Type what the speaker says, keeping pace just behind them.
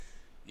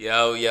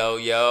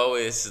Yo,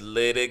 it's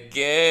lit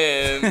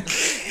again.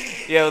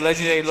 Yo,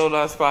 Legendary Low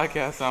Loss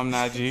Podcast, I'm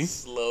Najee.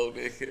 Slow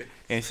nigga.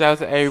 And shout out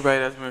to everybody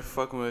that's been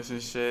fucking with us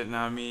and shit, know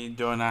what I mean,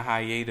 during our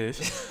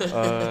hiatus.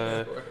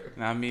 Know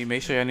what I mean,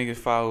 make sure y'all niggas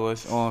follow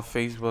us on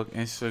Facebook,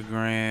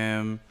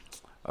 Instagram,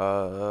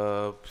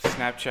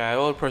 Snapchat,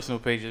 all the personal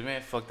pages.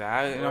 Man, fuck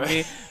that. You know what I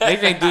mean?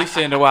 Niggas ain't do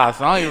shit in a while,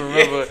 so I don't even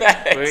remember.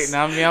 Wait,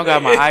 know what I mean? I don't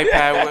got my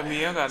iPad with me.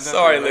 I don't got nothing.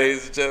 Sorry,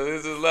 ladies and gentlemen.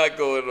 There's a lot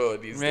going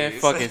on these days. Man,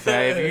 fuck it,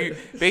 man.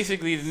 If you,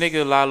 basically, the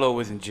nigga Lalo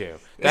was in jail.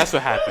 That's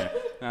what happened.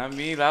 Know what I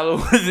mean? Lalo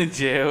was in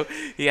jail.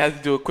 He had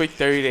to do a quick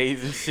 30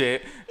 days and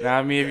shit. Know what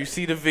I mean? If you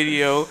see the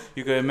video,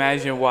 you can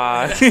imagine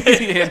why.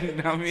 You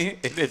know what I mean?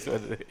 It is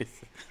what it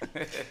is.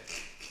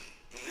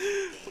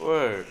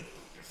 Word.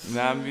 Know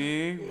what I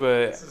mean?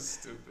 But This is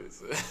stupid.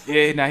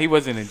 yeah, nah, he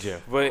wasn't in jail.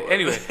 But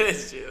anyway,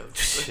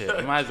 shit,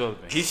 he might as well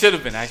have been. He should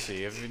have been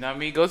actually. If you know what I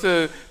mean, go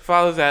to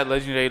follow us at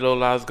Legendary Low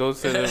Lows. Go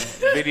to the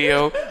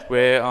video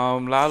where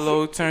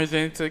Lalo turns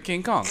into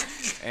King Kong,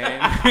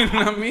 and you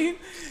know what I mean.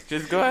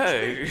 Just go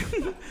ahead.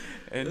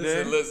 And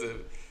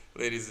listen,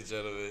 ladies and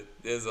gentlemen.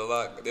 There's a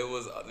lot. There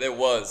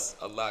was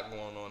a lot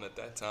going on at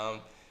that time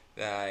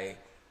that I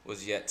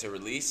was yet to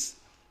release,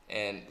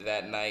 and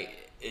that night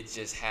it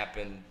just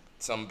happened.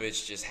 Some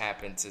bitch just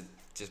happened to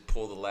just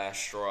pull the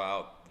last straw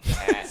out the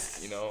hat,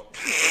 you know.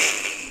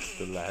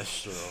 The last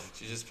straw.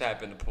 She just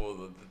happened to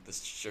pull the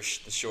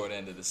short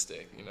end of the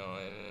stick, you know,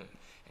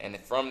 and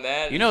from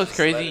that. You know what's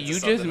crazy? You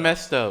just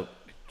messed up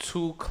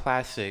two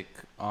classic,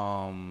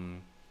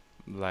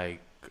 like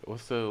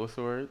what's the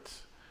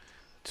words?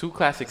 Two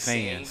classic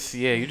sayings.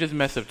 Yeah, you just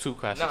messed up two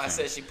classic. No, I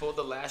sayings. said she pulled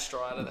the last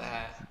straw out of the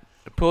hat.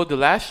 Pulled the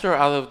last straw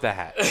out of the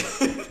hat.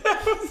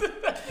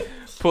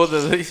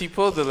 She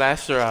pulled the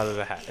last straw out of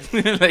the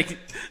hat. Like,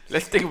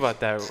 let's think about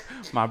that,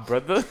 my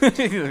brother.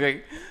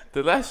 Like,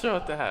 the last straw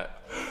out the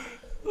hat.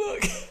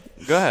 Look.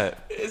 Go ahead.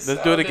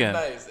 Let's do it again.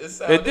 Nice.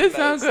 It did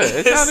sound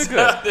good. It sounded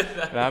good.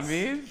 Nice. I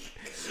mean,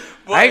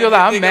 Well, I ain't gonna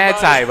lie, I'm mad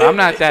tight, tight, but I'm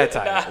not that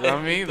tight. You know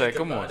what I mean? Like,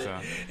 come on,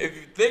 son. If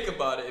you think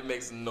about it, it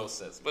makes no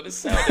sense. But it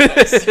sounded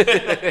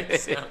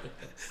nice.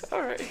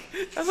 All right.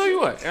 That's all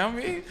you want. You know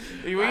what I mean?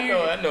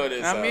 I know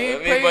this. I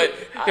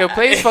mean,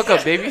 play his fuck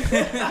up, baby. You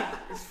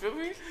feel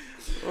me?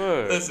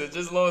 Word. Listen,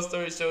 just long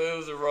story short, it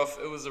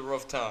was a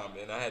rough time,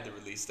 and I had to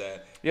release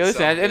that. Yo,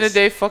 listen, at the end of the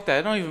day, fuck that.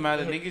 It don't even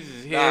matter. Niggas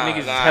is here. Niggas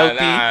is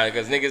healthy.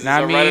 Because niggas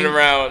are running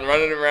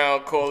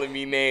around calling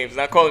me names.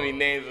 Not calling me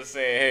names, but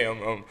saying, hey,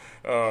 I'm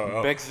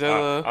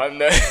Beckzilla.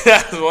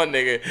 That's one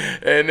nigga.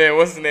 And then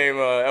what's the name?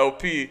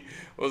 LP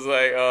was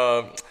like,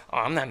 oh,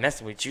 I'm not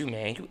messing with you,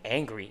 man. You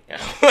angry. I'm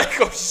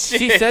like, oh shit.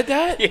 She said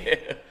that? Yeah.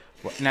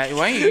 Now,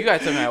 why you gotta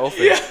tell me that off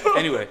it.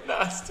 Anyway.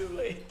 Nah, it's too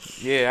late.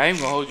 Yeah, I ain't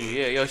gonna hold you.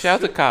 Yeah, yo, shout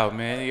out to Kyle,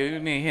 man. Yo, you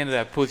didn't handle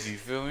that pussy, you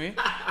feel me?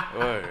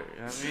 Word. You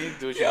know what I mean?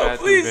 Do what you gotta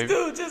please do, baby.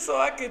 do, just so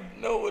I can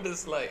know what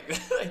it's like.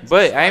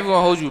 But I ain't gonna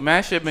hold you.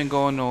 Mad shit been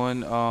going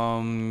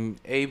on.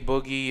 A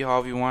Boogie,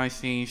 Harvey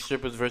Weinstein,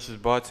 strippers versus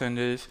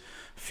bartenders,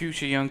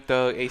 Future Young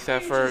Thug,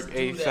 ASAP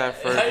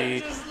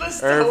Fergie,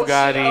 Irv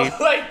Gotti,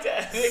 like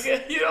that,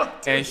 nigga. You don't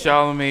do and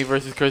Charlamagne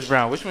versus Chris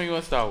Brown. Which one you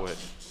gonna start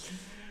with?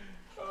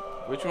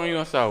 Which one you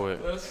gonna start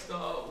with? Let's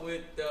start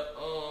with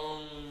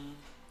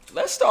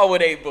Let's start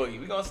with A Boogie.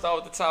 We're gonna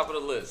start with the top of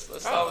the list.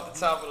 Let's start with the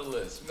top of the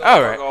list. We're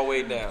gonna work our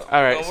way down.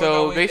 All right.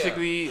 So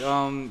basically,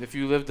 if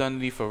you lived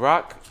underneath a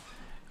rock,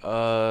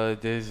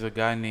 there's a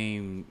guy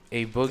named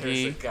A Boogie.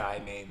 There's a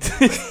guy named.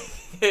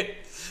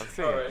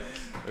 All right.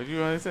 What do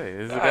you want to say?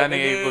 There's a guy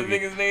named A Boogie.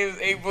 Nigga's name is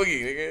A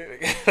Boogie.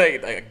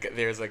 Nigga. like,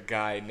 there's a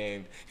guy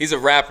named. He's a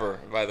rapper,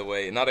 by the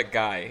way, not a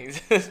guy.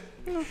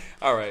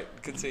 All right,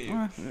 continue.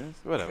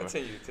 Whatever.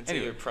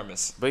 Continue your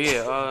premise. But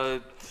yeah,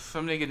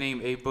 some nigga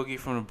named A Boogie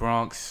from the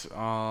Bronx,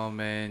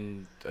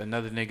 and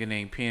another nigga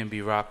named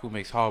PNB Rock who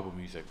makes horrible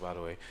music, by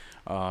the way.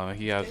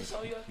 He has.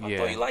 I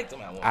thought you liked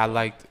him at one. I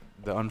liked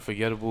the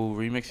Unforgettable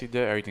remix he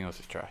did. Everything else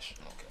is trash.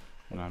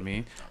 You know what I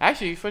mean?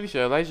 Actually, funny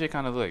shit, Elijah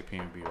kind of look like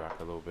PNB Rock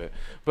a little bit.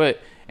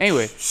 But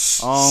anyway,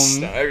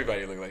 now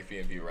everybody look like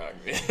PNB Rock.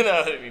 You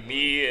know,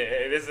 me,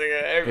 this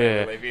nigga, everybody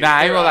look like PNB Rock. Nah,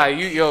 I ain't gonna lie.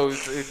 Yo,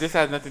 this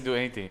has nothing to do with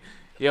anything.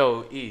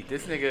 Yo,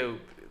 this nigga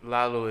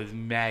Lalo is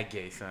mad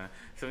gay, son.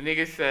 Some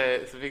nigga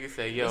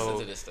said, yo, listen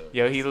to this story.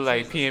 Yo, he look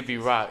like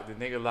PNB Rock. The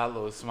nigga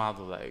Lalo smiled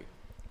like,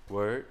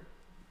 word.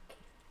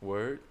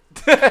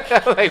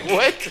 Like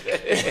what?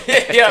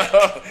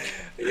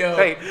 yo,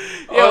 like,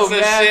 yo,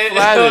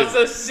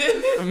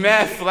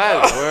 mad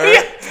flattered, word.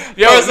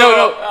 Yo,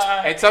 no.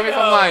 Hey, tell me if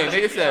I'm lying.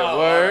 Nigga said,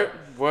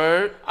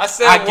 word. I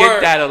said, I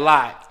get that a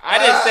lot. I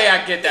didn't say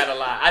I get that a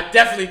lot. I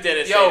definitely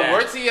didn't say that. Yo,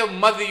 word to your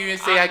mother, you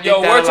didn't say I get that a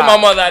lot. Yo, word to my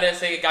mother, I didn't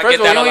say I get that a lot. First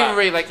of all, you don't even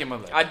really like your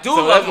mother. I do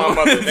love my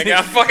mother,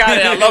 nigga. Fuck out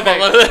of here. I love my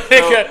mother,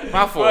 nigga. So,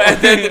 my fault. But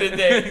at the end of the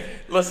day,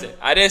 listen,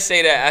 I didn't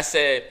say that. I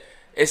said,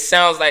 it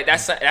sounds like, that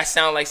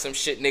sound like some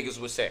shit niggas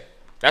would say.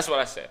 That's what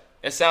I said.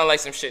 It sounds like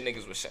some shit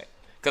niggas would say.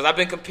 Because I've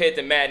been compared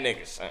to mad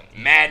niggas, son.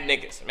 Mad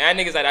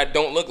niggas that I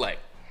don't look like.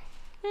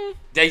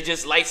 They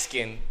just light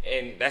skinned,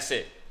 and that's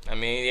it. I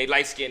mean, they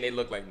light skinned, they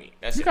look like me.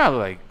 That's you it. kind of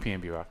look like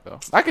PNB Rock, though.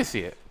 I can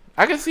see it.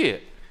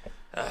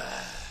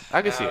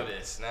 I can see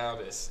it. Now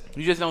this.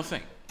 You just don't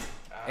sing,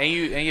 and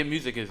your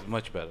music is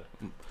much better.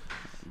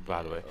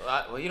 By the way.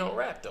 Well, you don't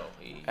rap though.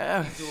 You do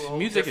a whole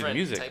music different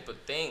is music. type of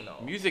thing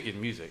though. Music is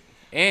music,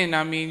 and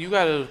I mean, you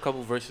got a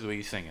couple verses where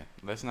you singing.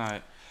 Let's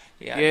not.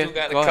 Yeah, I do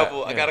got a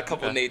couple. I got a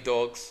couple okay. Nate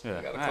Dogs. Yeah.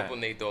 I got a couple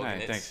Nate Dogg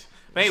minutes. Thanks.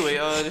 But anyway,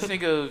 this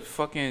nigga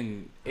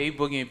fucking A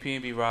Boogie and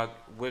PNB Rock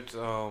whipped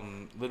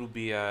Little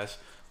B ass.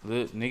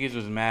 Niggas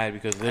was mad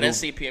because I didn't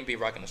see PNB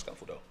Rock in the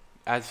scuffle though.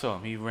 I saw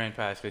him. He ran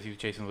past because he was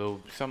chasing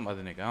some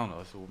other nigga. I don't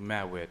know. It's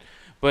mad weird.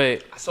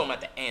 But I saw him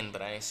at the end,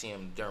 but I didn't see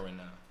him during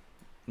that.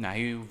 Nah,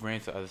 he ran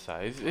to the other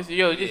side.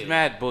 It's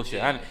mad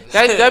bullshit. Yeah.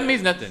 That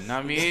means nothing.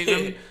 I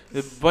mean,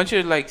 a bunch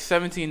of like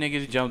 17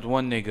 niggas jumped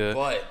one nigga.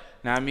 But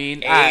I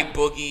mean,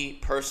 Boogie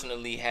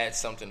personally had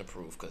something to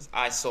prove because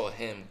I saw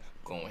him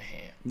going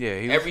ham. Yeah.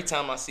 Every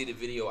time I see the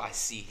video, I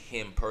see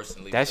him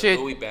personally. That with shit.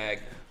 The Louis bag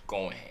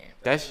going ham.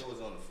 That shit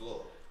was on the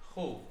floor.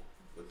 Who?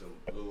 With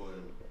the blue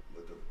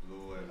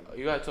and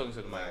You gotta talk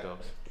to the mic though.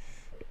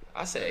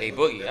 I said A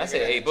Boogie. I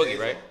said A Boogie,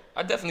 right?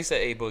 I definitely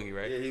said A Boogie,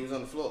 right? Yeah, he was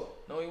on the floor.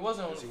 No, he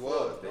wasn't on Yes, the he floor.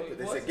 was. No, he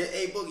They wasn't. said,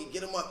 get A Boogie,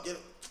 get him up, get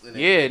him. And they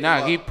Yeah, picked him nah,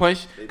 up. he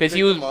punched They because he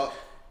picked was. him up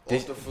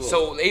off the floor.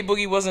 So A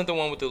Boogie wasn't the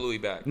one with the Louis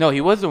bag. No, he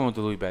was the one with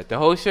the Louis bag. The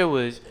whole shit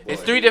was.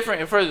 It's Boy, three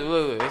different. First,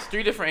 look, it's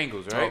three different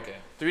angles, right? Okay.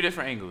 3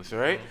 different angles,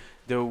 right?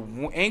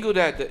 Angle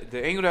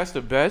the angle that's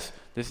the best.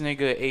 This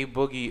nigga A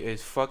Boogie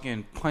is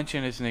fucking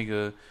punching this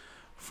nigga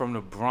from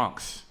the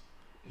Bronx.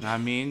 Know what I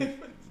mean?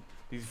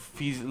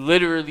 he's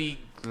literally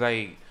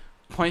like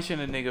punching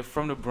a nigga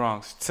from the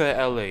Bronx to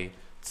LA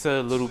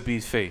to Little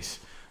B's face.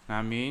 Know what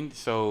I mean?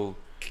 So,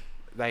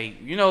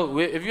 like, you know,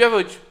 if you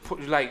ever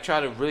like try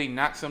to really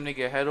knock some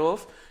nigga head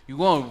off, you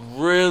gonna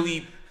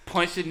really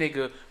punch the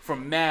nigga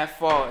from mad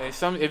far. And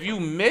if you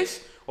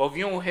miss or if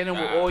you don't hit him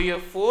with all your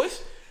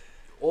force,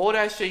 all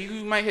that shit,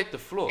 you might hit the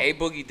floor. A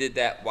Boogie did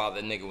that while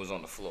the nigga was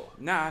on the floor.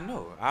 Nah, I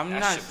know. I'm That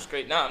not. shit was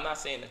great. Nah, I'm not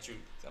saying that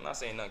I'm not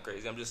saying nothing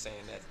crazy. I'm just saying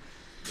that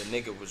the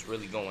nigga was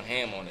really going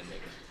ham on the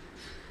nigga.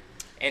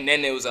 And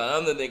then there was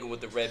another nigga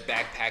with the red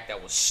backpack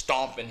that was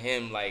stomping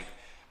him like,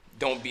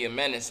 "Don't be a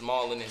menace,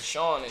 Marlon and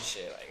Sean and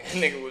shit." Like, that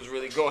nigga was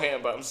really going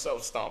ham by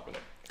himself stomping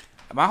him.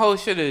 My whole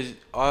shit is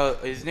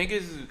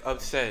niggas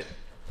upset.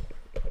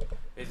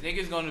 Is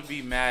niggas gonna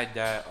be mad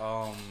that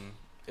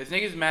is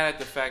niggas mad at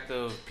the fact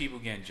of people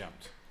getting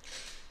jumped?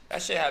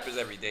 That shit happens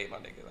every day, my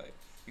nigga. Like,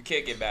 you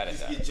can't get mad at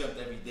that. You get jumped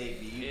every day,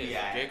 B. You be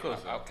alright. Get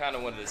closer. I kind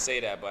of wanted to say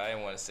that, but I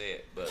didn't want to say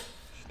it. But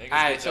niggas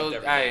Alright, get so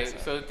jumped every day,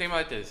 so think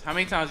about this. How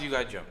many times you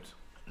got jumped?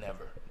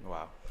 Never.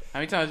 Wow. How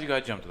many times you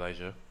got jumped,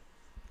 Elijah?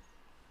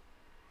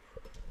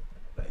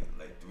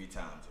 Like 3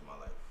 times in my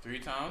life. 3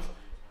 times?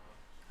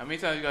 How many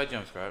times you got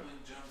jumped, Scrap?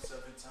 Jumped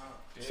 7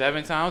 times.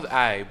 7 times?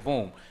 Alright,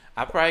 boom.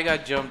 I probably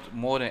got jumped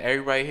more than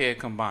everybody here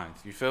combined.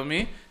 You feel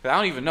me? 'Cause I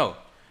don't even know.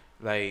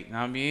 Like, know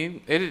what I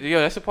mean?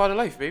 That's a part of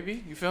life,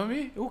 baby. You feel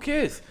me? Who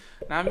cares?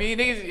 Know what I mean?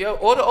 Niggas, yo,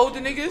 all the older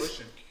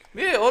niggas.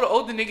 Yeah, all the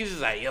older niggas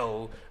is like,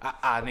 yo,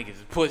 niggas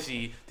is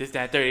pussy, this,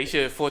 that, third. They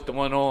should have fought the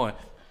one on.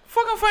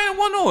 Fuck, I'm fighting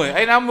one on.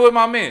 And I'm with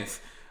my mans.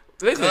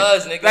 Listen,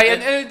 Cause nigga, like at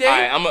the end of the day,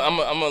 alright, I'm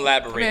gonna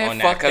elaborate Man, on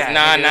that. fuck Cause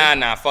that,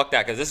 nah, fuck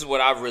that. Cause this is what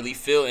I really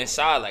feel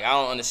inside. Like, I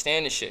don't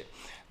understand this shit.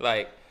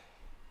 Like,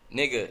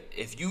 nigga,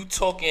 if you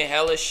talking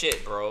hella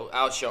shit, bro,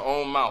 out your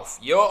own mouth,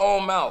 your whole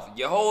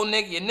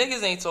your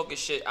niggas ain't talking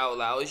shit out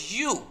loud. It's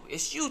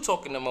you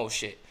talking the most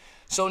shit.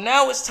 So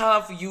now it's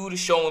time for you to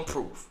show and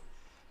prove.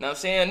 Know what I'm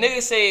saying?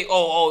 Niggas say,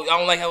 oh, I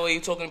don't like how you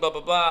talking, blah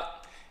blah blah.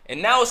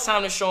 And now it's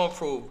time to show and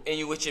prove, and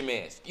you with your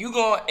mans. You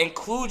gonna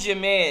include your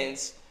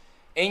mans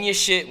in your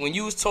shit when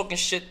you was talking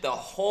shit the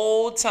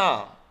whole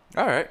time.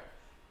 all right,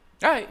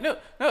 no,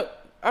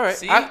 all right.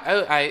 See?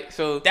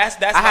 So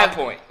That's I my have,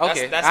 point.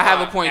 Okay, That's I have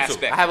my a point too.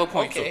 aspect. I have a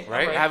point Okay, too,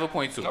 right? alright. I have a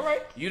point too.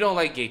 Alright. You don't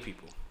like gay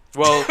people.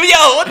 Well,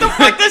 Yo, what the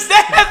fuck does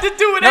that have to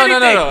do with no.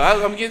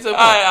 anything? I'm getting to the point.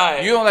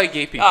 Alright. You don't like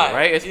gay people, Alright,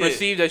 right? It's yeah.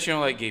 perceived that you don't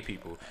like gay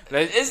people.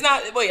 It's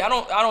not. Wait, I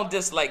don't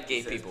dislike gay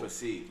It's people.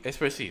 perceived. It's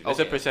perceived. It's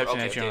a Okay, perception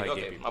okay, that you don't okay, like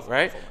okay. gay My people, fault,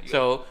 right? my fault. You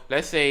So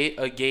let's say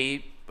a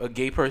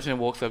gay person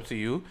walks up to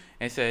you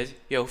and says,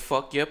 "Yo,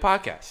 fuck your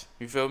podcast."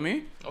 You feel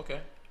me?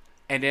 Okay.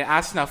 And then I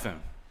snuff him.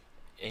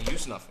 And you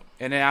snuff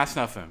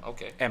him.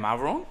 Okay. Am I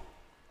wrong?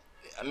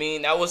 I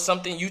mean, that was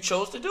something you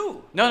chose to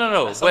do. No.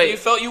 That's something But you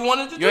felt you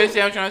wanted to do. you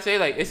understand what I'm trying to say?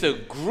 Like, it's a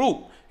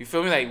group. You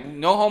feel me? Like,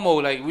 no homo.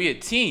 Like, we a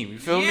team. You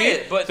feel me?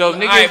 Yeah, but so if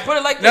niggas, alright, put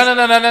it like no, this.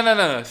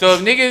 no. So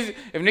if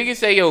niggas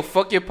say, "Yo,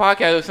 fuck your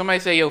podcast," or somebody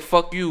say, "Yo,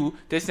 fuck you,"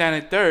 this, that,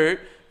 and the third,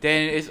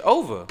 then it's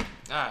over.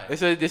 Alright.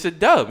 It's a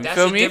dub. You That's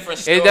feel a me? different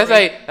story. That's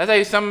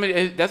like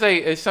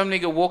some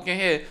nigga walk in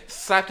here,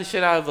 slap the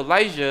shit out of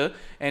Elijah,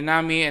 and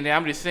then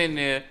I'm just sitting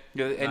there,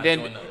 and Not then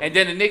doing nothing. and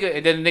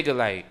then the nigga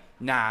like,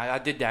 nah, I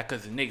did that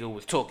because the nigga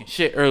was talking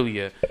shit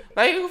earlier.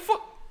 Like,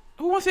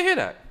 who wants to hear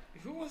that?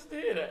 Who wants to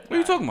hear that? What are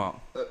you talking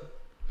about?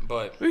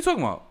 But What are you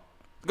talking about?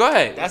 Go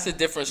ahead. that's a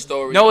different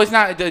story. No, it's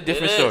not a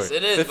different story.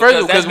 It is. The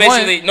Because that's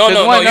basically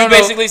you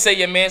basically say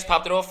your man's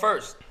popped it off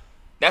first.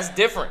 That's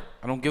different.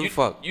 I don't give a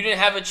fuck. You didn't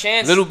have a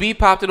chance. Little B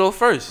popped it off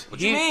first. What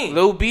you mean?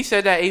 Little B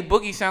said that A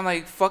Boogie sound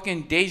like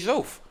fucking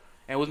Dejof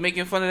and was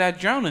making fun of that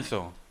drowning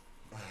song.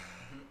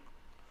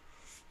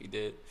 He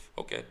did.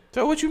 Okay.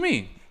 So what you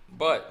mean?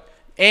 But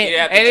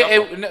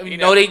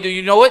No, they do.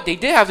 You know what? They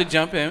did have to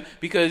jump him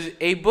because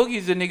A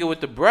Boogie's the nigga with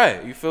the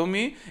bread. You feel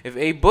me? If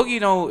A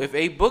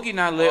Boogie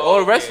not lit, all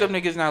the rest of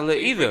them niggas not lit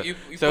either. You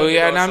so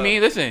yeah, and I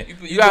mean, listen,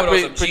 you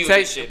gotta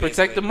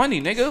protect the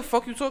money, nigga.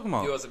 Fuck you talking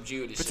about? You on some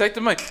Judas protect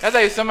the money. That's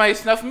like if somebody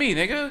snuff me,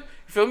 nigga.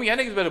 You feel me? Y'all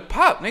niggas better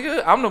pop,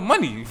 nigga. I'm the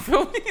money. You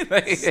feel me?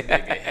 Like, this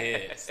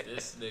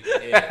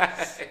nigga here.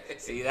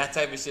 See, that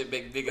type of shit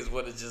make niggas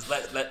want to just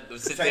let them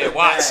sit there and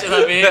watch. You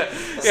know what I mean?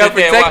 Yeah,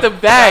 protect the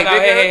bag,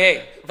 nigga.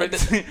 Hey.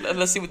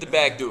 Let's see what the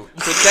bag do.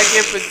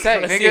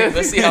 Protect, nigga.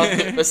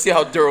 Let's see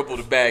how durable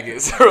the bag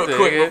is real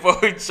quick before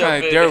we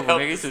jump in. Durable,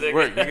 nigga. It's just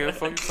work, nigga.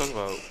 Fuck you talking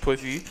about,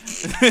 pussy.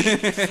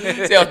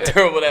 See how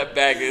durable that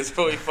bag is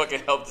before we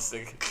fucking help this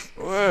nigga.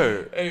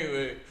 Word.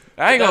 Anyway.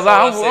 I ain't gonna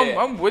lie,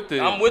 I'm with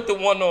the. I'm with the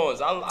one-ons.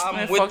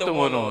 I'm with the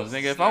one-ons,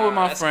 nigga. If I'm with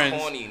my friends,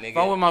 corny, nigga. If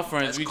I'm with my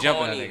friends, we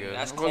jumping that nigga.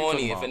 That's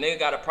corny. If a nigga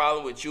got a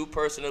problem with you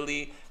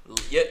personally,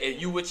 and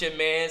you with your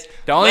mans,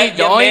 the only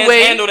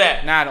way handle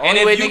that. Nah, the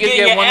only way niggas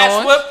get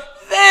one-ons,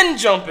 then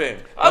jump in.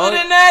 Other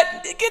than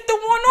that, get the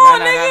one-on,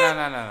 nigga.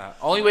 Nah.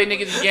 Only way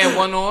niggas is getting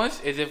one-ons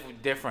is if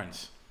they're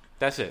friends.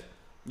 That's it.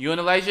 You and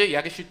Elijah,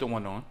 y'all can shoot the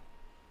one-on.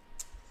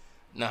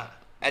 Nah.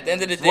 At the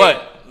end of the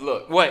day,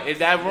 look. What? Is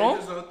that wrong?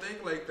 Niggas don't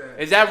think like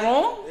that. Is that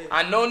wrong?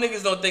 I know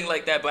niggas don't think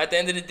like that, but at the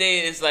end of the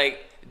day, it's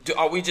like,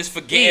 are we just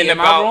forgetting am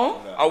about? I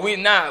wrong? Are we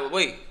not?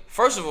 Wait.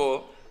 First of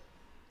all,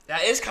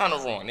 that is kind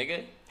of wrong,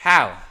 nigga.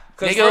 How?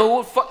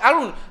 Nigga, fuck. I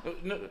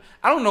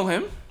don't know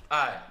him.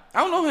 Alright. I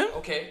don't know him.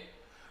 Okay.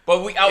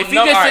 But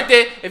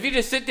if you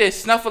just sit there,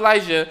 snuff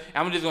Elijah,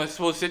 I'm just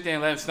supposed to sit there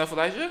and let him snuff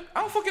Elijah.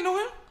 I don't fucking know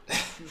him.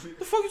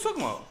 The fuck you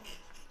talking about?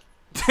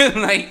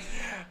 Like.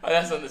 Oh,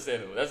 that's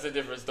understandable. That's a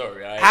different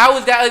story. Right? How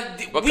is that?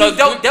 Them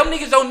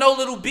niggas don't know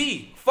Little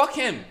B. Fuck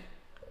him.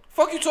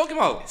 Fuck you talking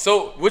about?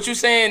 So what you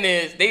saying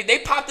is they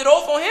popped it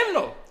off on him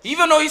though.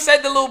 Even though he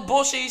said the little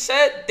bullshit he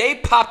said, they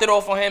popped it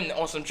off on him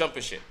on some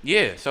jumping shit.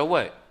 Yeah. So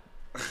what?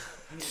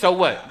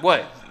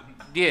 What?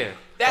 Yeah.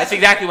 That's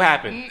exactly what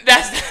happened.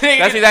 That's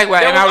exactly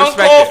what happened. And I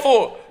respect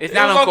it. It's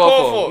not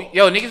uncalled for.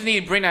 Yo, niggas need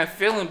to bring that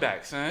feeling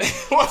back, son.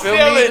 What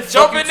feeling?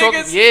 Jumping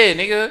niggas? Yeah,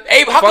 nigga.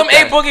 How come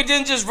A Boogie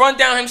didn't just run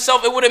down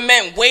himself? It would have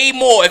meant way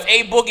more if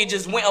A Boogie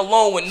just went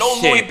alone with no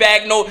Louis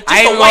bag, just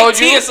a white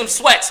tee and some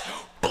sweats.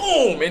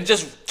 Boom, and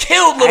just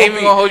killed Little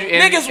B.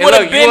 Niggas would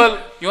have been.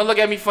 You wanna look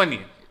at me funny?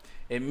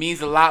 It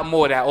means a lot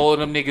more that all of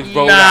them niggas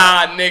rolled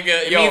out. Nah,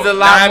 nigga. It means a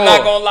lot more. I'm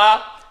not gonna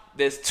lie.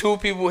 There's two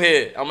people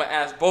here. I'm gonna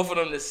ask both of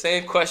them the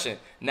same question.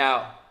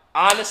 Now,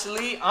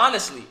 honestly,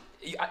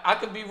 I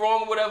could be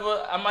wrong or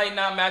whatever. I might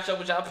not match up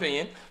with your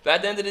opinion. But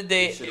at the end of the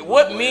day,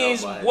 what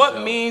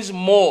means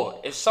more?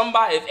 If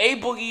A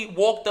Boogie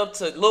walked up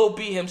to Lil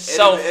B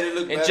himself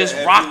and just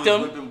rocked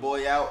him, whipping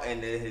boy out,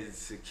 and then his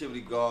security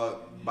guard,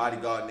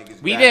 bodyguard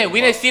niggas. We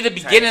didn't see the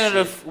beginning of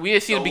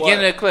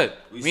the clip.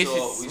 We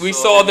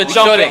saw the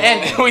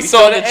jumping. We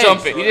saw the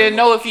jumping. We didn't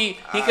know if he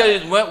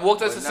could have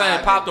walked up to something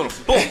and popped on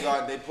him.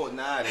 Boom. They put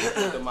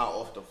them out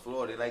off the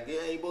floor. They like,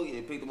 yeah, A Boogie.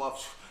 They picked them up,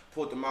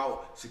 put them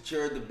out,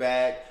 secured the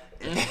bag.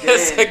 And then,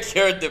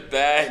 secured the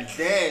bag. And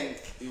then,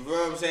 you know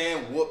what I'm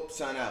saying? Whooped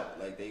son out.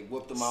 Like, they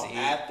whooped him out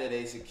after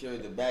they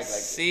secured the bag.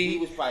 Like, he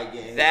was probably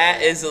getting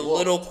that is a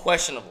little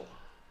questionable.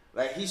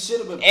 Like, he should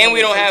have been and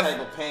we don't have type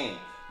of pain.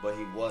 But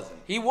he wasn't.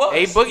 He was.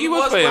 A Boogie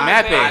was playing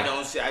mad pain.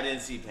 I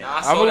didn't see pain.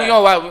 I'm gonna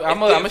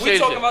show you.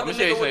 Talking about the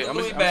nigga with the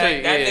Louis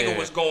bag, that nigga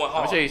was going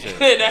hard.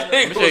 That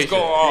nigga was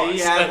going hard. He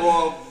had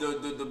on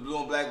the blue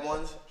and black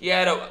ones. He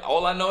had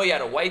all I know, he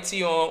had a white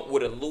tee on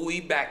with a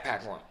Louis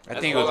backpack on. I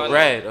think it was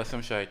red or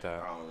some shit like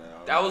that.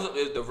 That was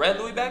the red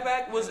Louis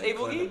backpack was A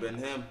Boogie. Been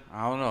him.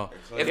 I don't know.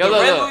 If the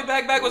red Louis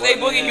backpack was A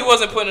Boogie, he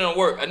wasn't putting in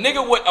work. A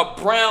nigga with a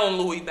brown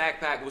Louis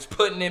backpack was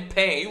putting in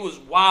pain. He was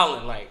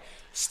wilding like.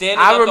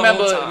 I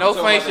remember, the whole time. no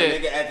funny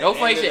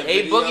shit.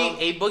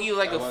 A Boogie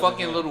like a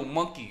fucking little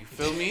monkey. You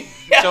feel me?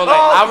 So like,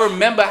 I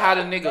remember how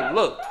the nigga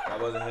looked.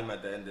 That wasn't him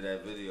at the end of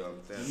that video.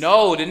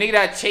 No, the nigga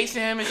that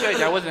chasing him and shit,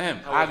 that wasn't him.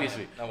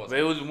 Obviously, but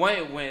it was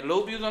when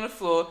Lil B was on the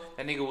floor.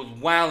 That nigga was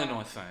wilding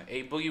on son.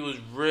 A Boogie was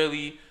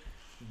really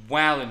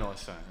wilding on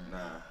son.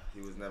 Nah,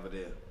 he was never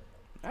there.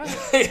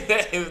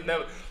 He was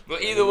never.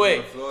 But either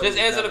way, just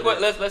answer the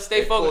question. Let's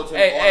stay focused.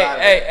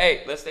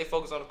 Hey, let's stay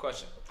focused on the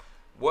question.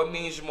 What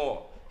means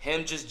more?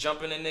 Him just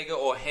jumping a nigga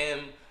or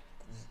him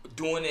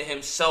doing it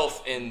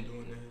himself and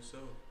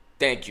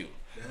thank you.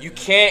 You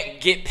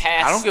can't get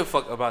past. I don't give a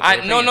fuck about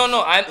that. No.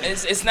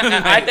 It's not.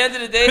 At the end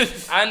of the day,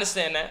 I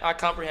understand that. I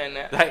comprehend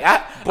that. Like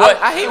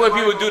I hate when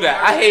people do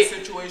that.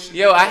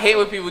 I hate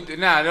when people do.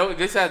 Nah, no,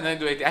 this has nothing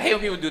to do with it. I hate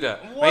when people do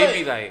that. What?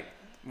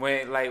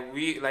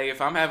 Maybe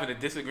if I'm having a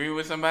disagreement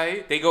with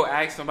somebody, they go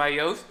ask somebody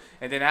else.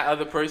 And then that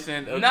other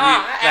person agreed.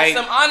 I asked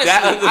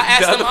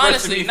them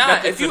honestly.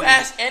 If you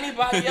ask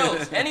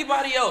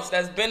anybody else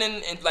that's been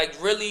in like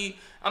really,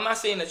 I'm not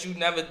saying that you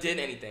never did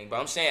anything, but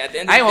I'm saying at the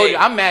end of the day,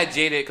 I'm mad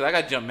jaded because I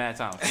got jumped mad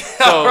times.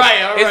 So all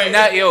right. It's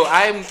not,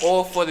 I'm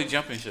all for the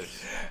jumping shit.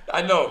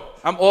 I know.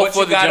 I'm all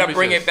for the jumping shit. But you gotta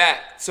bring it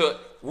back to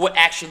what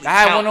actually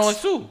I counts. had one on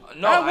too.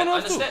 No, I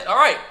understand. All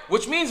right,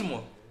 which means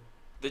more.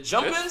 The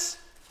jumpins?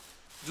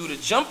 Do the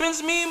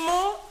jumpins mean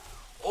more?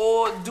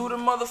 Or do the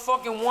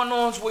motherfucking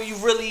one-ons where you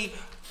really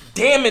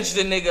damage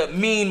the nigga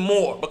mean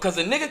more? Because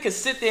a nigga can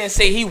sit there and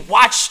say he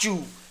watched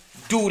you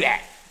do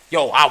that.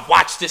 Yo, I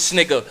watched this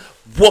nigga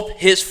whoop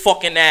his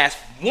fucking ass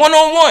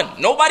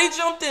one-on-one. Nobody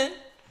jumped in.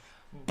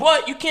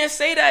 But you can't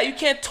say that. You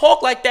can't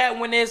talk like that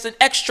when there's an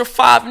extra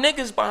 5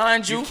 niggas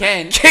behind you,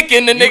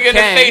 kicking the nigga in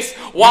the face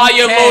while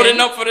you're loading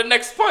up for the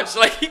next punch.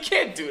 Like, you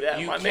can't do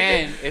that, my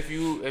nigga.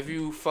 If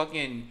you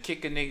fucking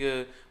kick a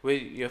nigga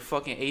with your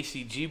fucking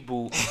ACG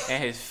boot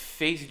and his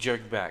face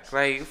jerked back.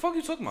 Like, the fuck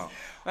you talking about?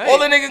 Like, all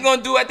the nigga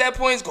gonna do at that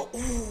point is go,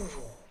 ooh.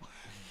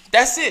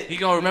 That's it. He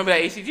gonna remember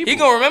that ACG boot. He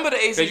gonna remember the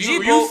ACG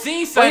boot. You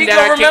seen but he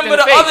gonna remember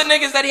the other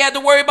niggas that he had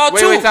to worry about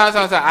too. Wait, time.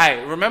 All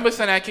right, remember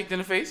son that kicked in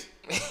the face?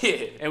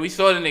 Yeah. And we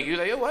saw the nigga. He was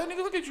like, yo, why the nigga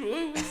look at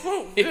you?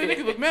 The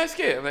nigga look mad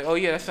scared. I'm like, oh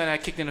yeah, that's son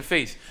that kicked in the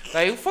face.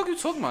 Like, what the fuck you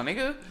talking about,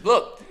 nigga?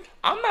 Look,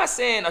 I'm not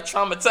saying a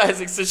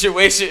traumatizing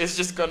situation is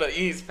just gonna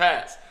ease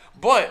past.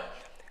 But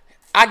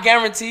I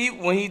guarantee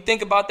when he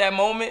think about that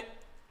moment,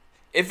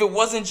 if it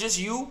wasn't just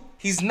you,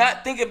 he's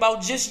not thinking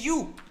about just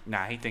you.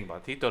 Nah, he thought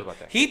about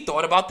that. He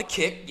thought about the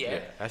kick,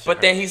 yeah.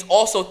 But then he's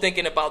also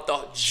thinking about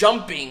the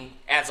jumping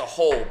as a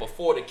whole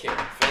before the kick.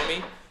 Feel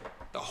me?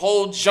 The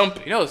whole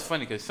jumping. You know, it's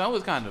funny because son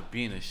was kind of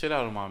beating the shit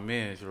out of my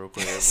mans real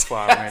quick before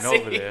I ran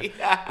over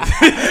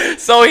there.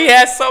 So he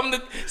had something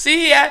to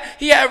see.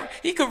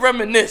 He could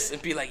reminisce and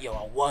be like, "Yo,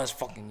 I was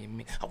fucking that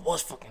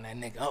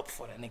nigga up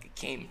before that nigga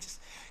came and just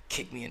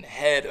kicked me in the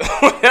head or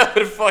whatever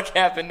the fuck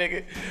happened,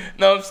 nigga."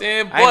 Know what I'm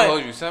saying? But I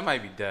told you, son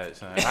might be dead,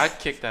 son. I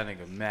kicked that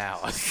nigga mad.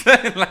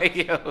 Like,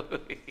 yo.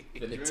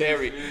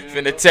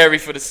 Vinatieri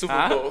for the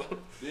Super Bowl.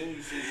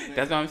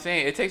 That's what I'm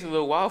saying. It takes a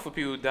little while for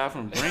people to die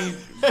from brain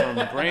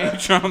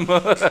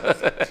trauma.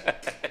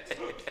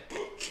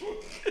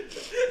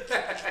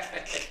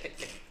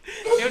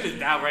 He'll just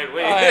die right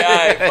away. All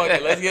right, fuck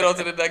it. Let's get on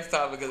to the next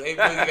topic because A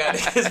Boogie got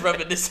this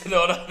reminiscing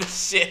on other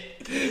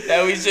shit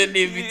that we shouldn't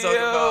even be talking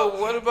about.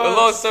 What about? But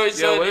long story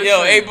short,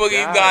 A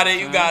Boogie,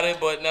 you got it.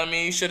 But I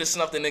mean, you should have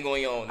snuffed the nigga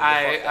on your own.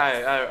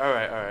 All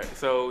right.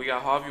 So we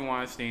got Harvey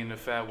Weinstein, the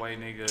fat white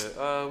nigga.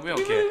 We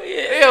don't care.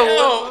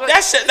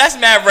 That's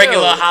mad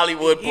regular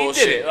Hollywood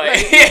bullshit.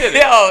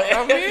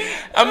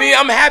 I mean,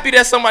 I'm happy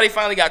that somebody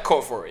finally got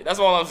caught for it. That's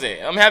all I'm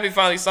saying. I'm happy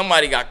finally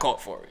somebody got caught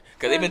for it.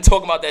 Because they've been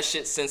talking about that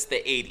shit since the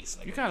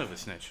 80s. You're kind of a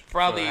snitch.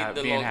 Probably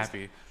the being longest.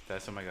 happy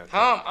that somebody got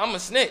caught. I'm a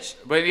snitch.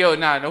 But yo,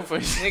 no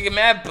funny. Nigga,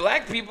 mad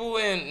black people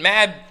and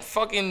mad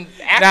fucking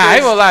actors. Nah, I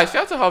ain't gonna lie.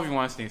 Shout out to Harvey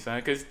Weinstein, son.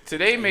 Because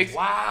today makes...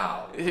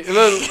 Wow.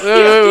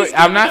 Look,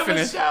 I'm not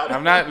finished.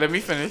 Let me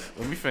finish.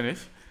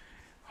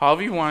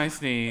 Harvey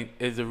Weinstein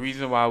is the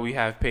reason why we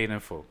have Paid in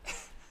Full.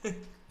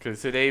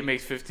 Because today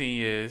makes 15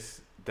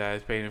 years that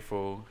is Paid in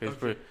Full.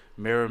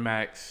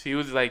 Miramax. He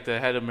was like the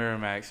head of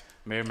Miramax.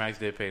 Miramax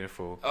did Paid in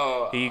Full.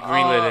 He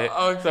greenlit it.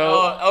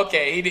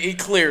 Okay, he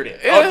cleared it.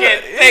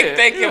 Okay,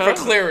 thank him for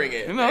clearing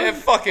it. Man,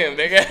 fuck him,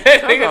 nigga.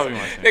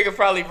 Nigga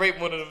probably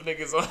raped one of them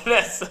niggas on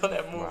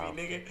that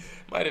movie, nigga.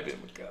 Might have been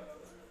Macabre.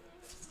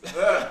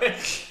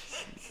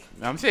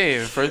 I'm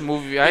saying, first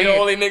movie. He the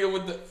only nigga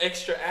with the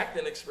extra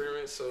acting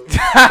experience, so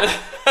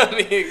I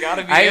mean, it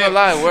gotta be. I ain't gonna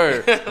lie,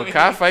 word.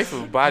 Mekhi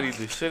Phifer bodied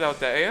the shit out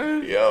that.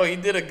 Yo, he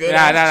did a good.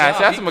 Nah.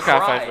 Shout out to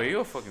Mekhi Phifer.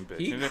 You a fucking bitch.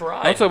 He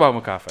cried. Don't talk about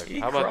Mekhi Phifer.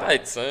 He How about cried,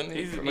 that? son.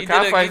 He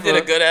did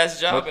a good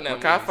ass job in that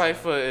movie. Mekhi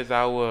Phifer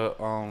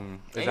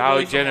is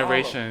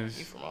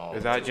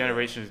our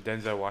generation's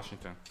Denzel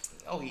Washington.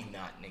 No, he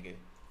not, nigga.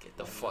 Get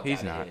the fuck He's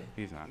out not. of here.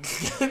 He's not.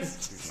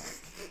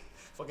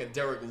 Fucking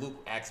Derek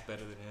Luke acts better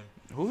than him.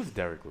 Who's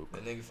Derek Luke? The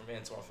nigga from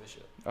Antoine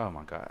Fisher. Oh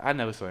my god, I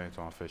never saw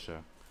Antoine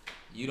Fisher.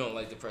 You don't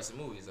like depressing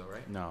movies, though,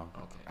 right? No.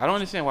 Okay. I don't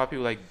understand why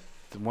people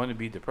want to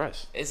be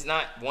depressed. It's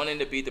not wanting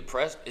to be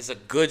depressed. It's a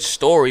good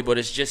story, but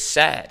it's just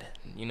sad.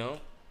 You know,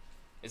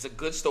 it's a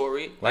good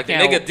story. Like the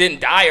nigga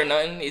didn't die or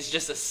nothing. It's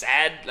just a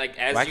sad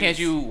Why can't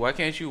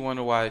you want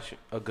to watch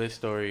a good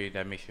story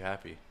that makes you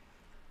happy?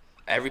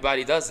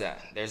 Everybody does that.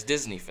 There's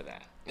Disney for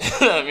that.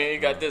 I mean, you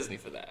got Disney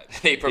for that.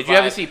 They provide Did you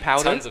ever see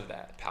Powder? Tons of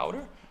that.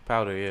 Powder?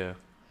 Powder, yeah.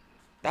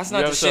 That's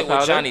not the shit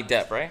with Johnny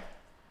Depp, right?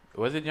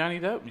 Was it Johnny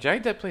Depp? Johnny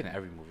Depp played in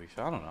every movie,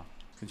 so I don't know.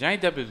 Johnny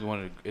Depp is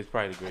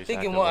probably the greatest.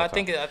 I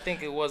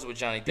think it was with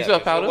Johnny Depp. You saw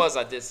Powder? If it was,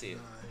 I did see it.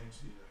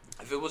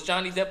 If it was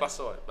Johnny Depp, I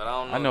saw it, but I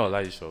don't know. I know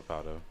Elijah saw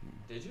Powder.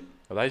 Did you?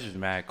 Elijah's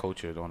mad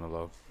cultured on the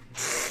low.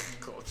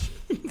 Culture.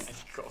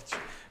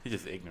 He's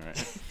just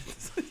ignorant.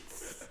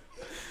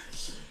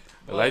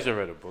 Elijah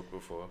read a book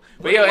before.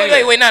 But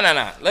wait,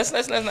 nah. Let's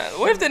not.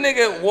 What if the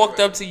nigga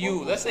walked up to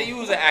you? Let's say you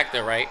was an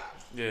actor, right?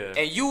 Yeah.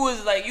 And you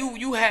was like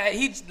you had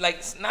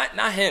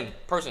not him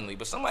personally,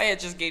 but somebody had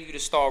just gave you the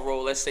star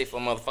role. Let's say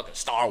for a motherfucking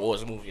Star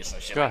Wars movie or some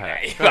shit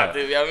like that.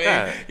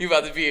 You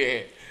about to be in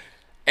here.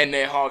 And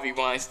then Harvey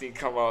Weinstein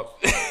come up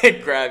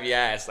and grab your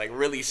ass, like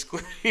really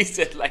squeeze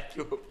it like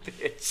you a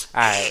bitch.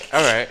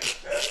 All right.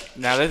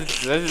 Now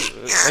let's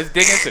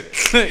dig into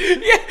this.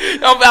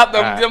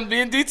 Yeah, I'm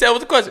being detailed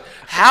with the question.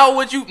 How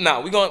would you?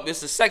 This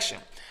is a section.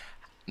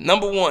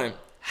 Number one,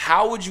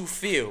 how would you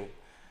feel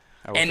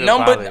I would And feel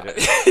number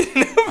violated.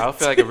 I would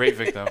feel like a rape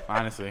victim,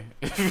 honestly.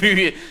 If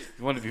we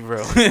want to be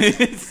real.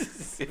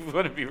 If we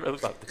want to be real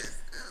about this.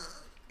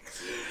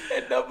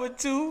 And number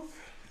 2,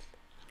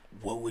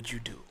 what would you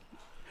do?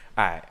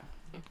 All right.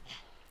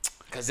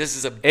 Because this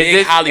is a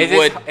big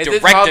Hollywood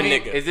director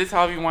nigga. Is this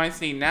Harvey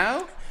Weinstein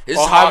now? This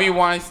or is Harvey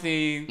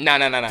Weinstein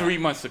No. 3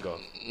 months ago?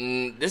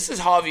 This is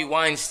Harvey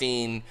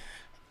Weinstein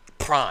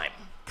prime.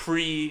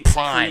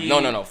 Prime.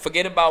 No.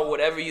 Forget about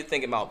whatever you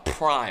think about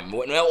prime.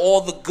 When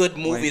all the good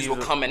movies were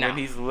coming out. When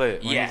he's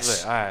lit.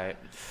 Yes. All right.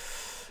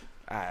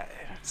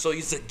 So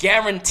it's a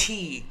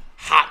guarantee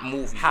hot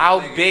movie. How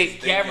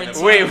big?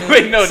 Guarantee.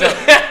 Wait, no. Wait,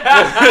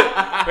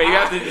 you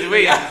have to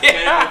wait.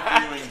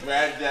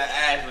 Grab that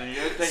ass when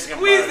you're thinking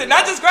Squeeze it,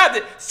 not just grabbed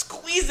it.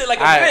 Squeeze it like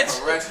a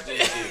bitch. Arrest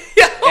this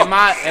shit. Am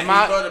I?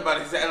 Thought about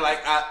it. He said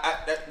like,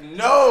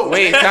 no.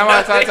 Wait, time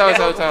out. Wait,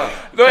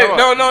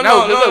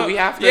 no. Look, we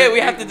have to. Yeah, we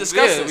have to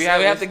discuss this. We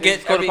have to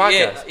get go to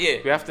podcast.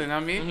 Yeah. We have to. You know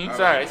what I mean?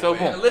 Sorry. So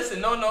boom.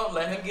 Listen, no.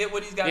 Let him get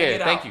what he's got to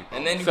get out. Thank you.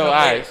 And then you so come all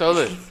right. later. So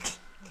look.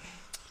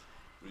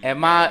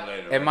 Am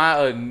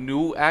I a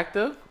new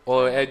actor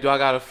or do I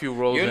got a few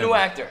roles? You're a in new me?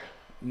 actor.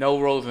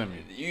 No roles in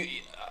me.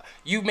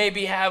 You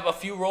maybe have a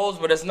few roles,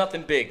 but it's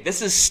nothing big.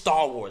 This is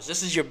Star Wars.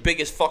 This is your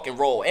biggest fucking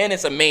role, and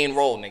it's a main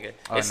role, nigga.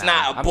 It's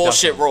not a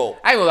bullshit role.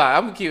 I ain't gonna lie.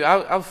 I'm gonna keep.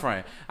 I'm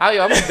friend. I'm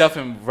gonna duff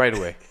him right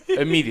away,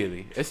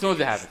 immediately, as soon as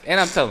it happens. And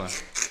I'm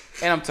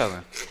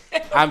telling.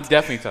 I'm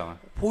definitely telling.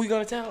 Who you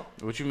gonna tell?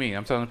 What you mean?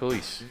 I'm telling the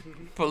police.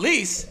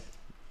 Police?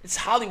 It's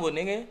Hollywood,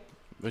 nigga.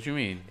 What you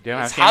mean? They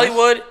don't It's have cameras?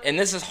 Hollywood, and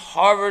this is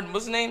Harvard.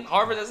 What's his name?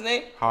 Harvard. That's his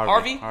name.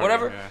 Harvey.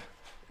 Whatever. Yeah.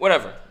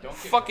 Whatever.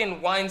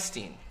 Fucking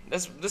Weinstein.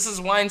 This is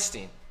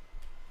Weinstein.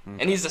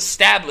 And he's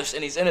established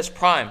and he's in his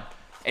prime.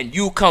 And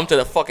you come to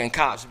the fucking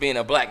cops being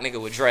a black nigga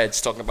with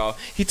dreads talking about,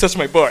 he touched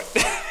my butt.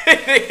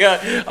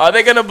 Are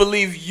they going to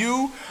believe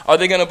you? Or are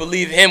they going to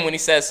believe him when he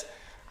says,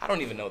 I don't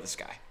even know this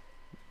guy?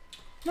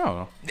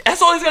 No.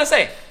 That's all he's going to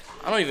say.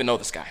 I don't even know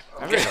this guy.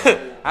 I don't Who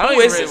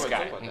even is really this wanna guy?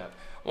 talk about that.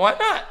 Why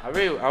not?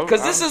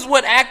 Because this is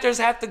what actors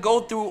have to go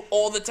through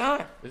all the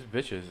time. It's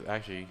bitches,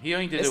 actually. He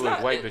only did it with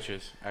white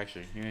bitches,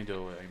 actually. He didn't do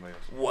it with anybody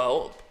else.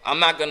 Well, I'm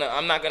not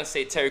gonna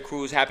say Terry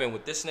Crews happened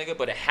with this nigga,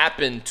 but it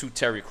happened to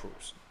Terry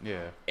Crews.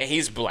 Yeah. And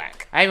he's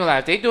black. I ain't gonna lie.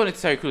 If they doing it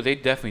to Terry Crews, they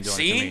definitely doing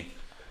it to me.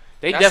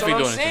 They That's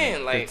definitely what I'm doing it saying. to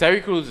me. Like,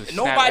 Terry Crews is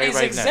nobody's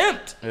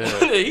exempt.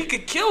 Yeah. He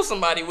could kill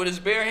somebody with his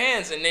bare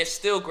hands, and they're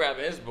still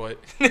grabbing his butt.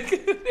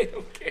 They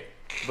don't care.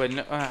 But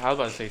no, I was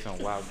about to say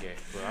something wild gay,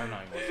 but I'm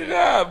not even gonna say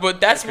Nah, but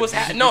that's what's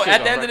happening. No,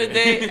 at the end of the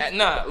day,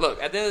 record.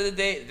 look, at the end of the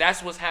day,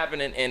 that's what's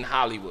happening in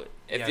Hollywood.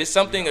 If Yeah, there's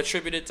something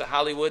attributed to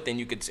Hollywood, then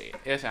you could say it.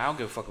 Yes, I don't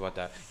give a fuck about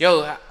that.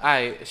 Yo,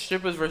 alright,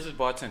 strippers versus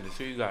bartenders.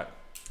 Who you got?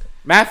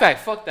 Matter of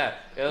fact, fuck that.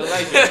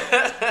 Elijah.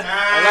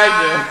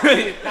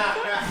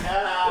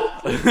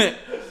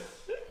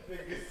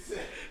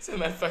 As a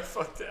matter of fact,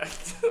 fuck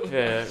that.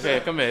 yeah,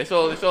 come here. It's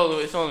all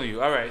on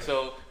you. All right,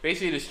 so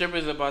basically, the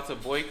strippers are about to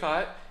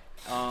boycott.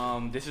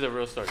 This is a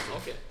real story. So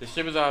Okay. The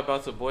strippers are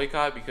about to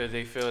boycott because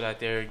they feel that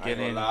they're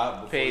getting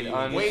paid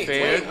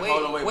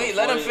unfair. Wait,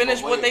 let him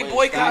finish what they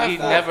boycott. He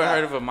never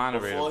heard of a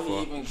moderator before before.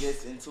 he even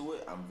gets into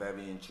it, I'm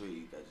very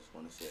intrigued. I just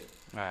want to say.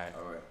 All right.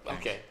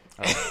 Okay.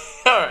 All right.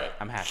 All right.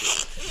 I'm happy.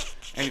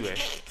 Anyway,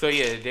 so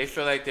yeah, they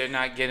feel like they're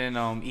not getting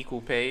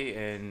equal pay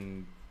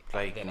and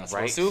like They're not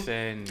rights supposed to?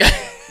 and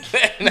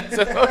Not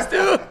supposed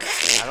to.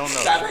 I don't know.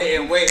 Stop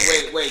hating. Wait.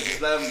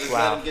 Just let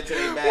him get to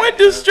their bag. When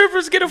do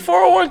strippers get a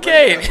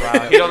 401k?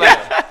 Wow, he don't like.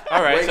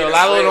 All right, Wait, so wait,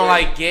 Lalo wait, don't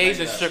wait. like gays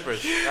and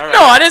strippers. All right.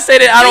 No, I didn't say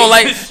that. I don't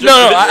like.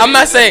 No, I'm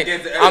not saying.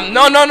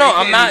 No.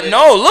 I'm not.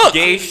 No, look.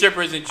 Gay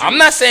strippers and Jews. I'm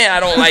not saying I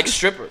don't like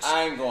strippers.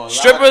 I ain't gonna lie.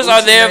 Strippers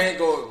are there.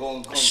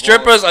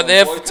 Strippers are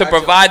there to boycott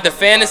provide the your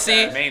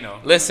fantasy. Mano.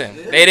 Listen,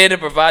 they there to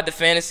provide the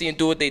fantasy and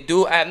do what they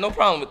do. I have no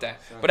problem with that.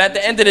 But at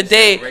the end of the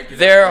day,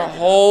 their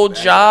whole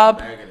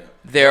job.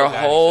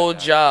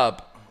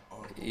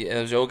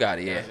 Yeah, Joe got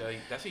it. Yeah.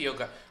 That's a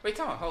yoga. Wait,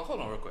 Tom, hold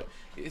on real quick.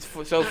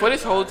 So for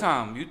this whole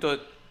time, you thought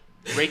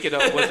 "Rake It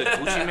Up" was a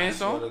Gucci Mane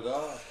song?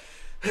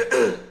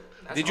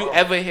 Did you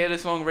ever hear the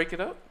song "Rake It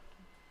Up"?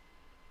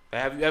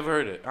 Have you ever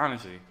heard it?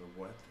 Honestly,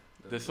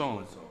 the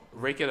song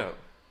 "Rake It Up."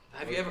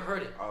 Have you ever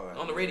heard it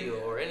on the radio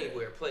or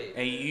anywhere played?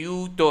 And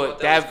you thought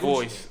that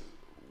voice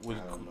was.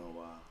 I don't know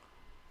why.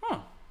 Huh.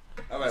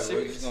 All right,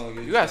 we're just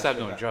gonna You gotta stop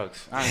doing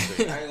drugs,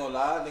 honestly. I ain't gonna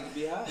lie, nigga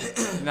be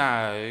high.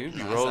 Nah, you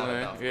be rolling.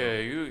 enough, Yeah,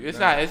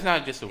 It's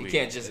not just a week. You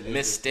can't just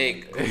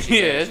mistake. Gucci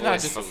Yeah, Mane's it's not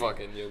voice just for a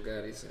fucking Yo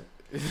Gotti.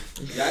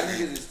 Y'all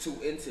niggas is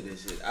too into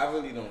this shit. I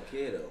really don't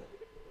care though.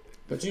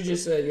 But you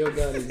just said Yo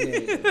Gotti's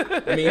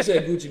name. I mean, you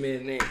said Gucci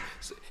Mane's name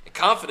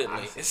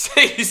confidently.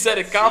 You said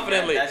it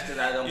confidently. That's because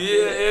I don't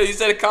care. Yeah, you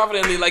said it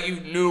confidently, like you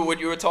knew what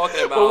you were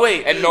talking about. But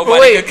wait, and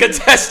nobody could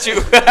contest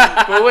you.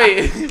 But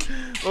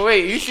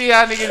wait, you see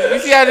how these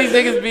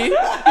niggas be? You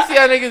see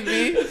how niggas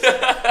be?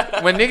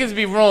 When niggas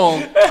be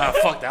wrong,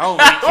 fuck that, I don't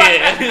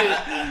really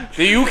care.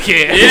 Do you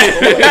care?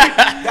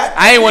 Yeah.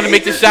 I ain't want to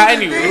make the shot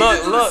anyway.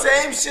 Look. The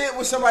same shit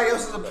with somebody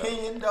else's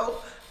opinion though.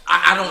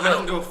 I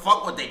don't give a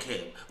fuck what they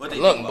care. What they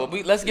Look, think but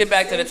about. let's get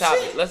back to the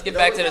topic. Shit. Let's get That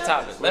back was to the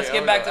happening. topic. Let's Wait,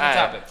 get back to the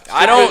alright. topic.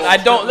 I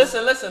don't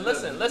listen.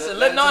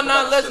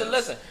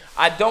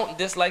 I don't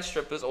dislike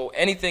strippers or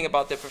anything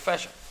about their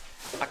profession.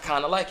 I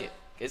kind of like it.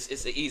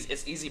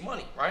 It's easy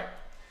money, right?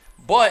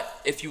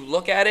 But if you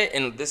look at it,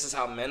 and this is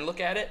how men look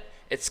at it,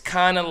 it's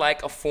kind of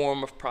like a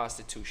form of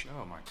prostitution.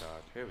 Oh my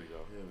God, here we go.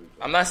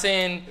 I'm not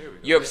saying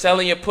you're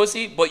selling your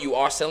pussy, but you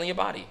are selling your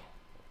body.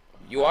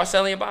 You are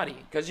selling your body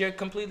because you're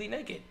completely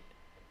naked.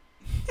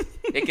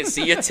 They can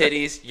see your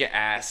titties, your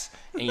ass,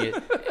 and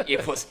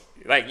your pussy.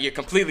 Like, you're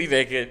completely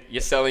naked.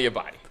 You're selling your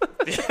body.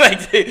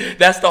 Like,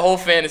 that's the whole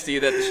fantasy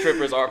that the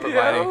strippers are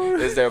providing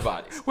is their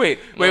bodies. Wait.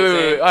 All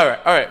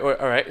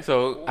right.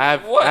 So I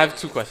have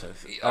two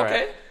questions. All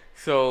Okay. right.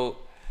 So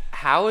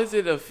how is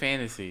it a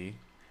fantasy?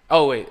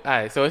 Oh wait. All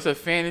right. So it's a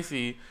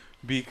fantasy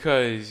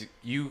because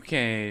you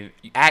can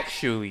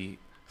actually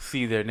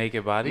see their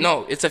naked body.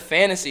 No, it's a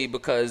fantasy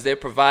because they're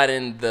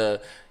providing they're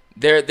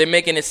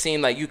making it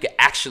seem like you can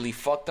actually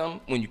fuck them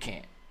when you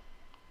can't.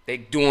 They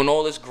doing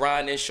all this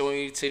grinding, showing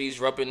you titties,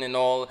 rubbing and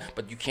all,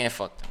 but you can't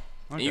fuck them.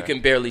 Okay. And you can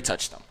barely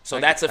touch them. So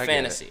that's a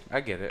fantasy.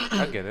 I get it.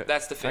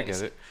 That's the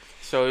fantasy. I get it.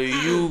 So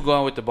you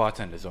going with the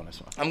bartenders on this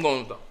one? I'm going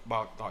with the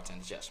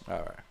bartenders, yes. All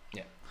right.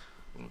 Yeah.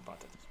 I'm with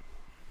bartenders.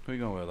 Who you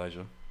going with,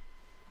 Elijah?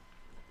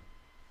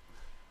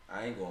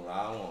 I ain't gonna lie.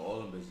 I want all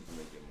them bitches to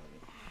make their money.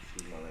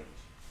 Excuse my language.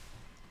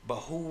 But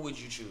who would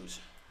you choose?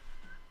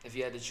 If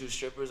you had to choose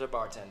strippers or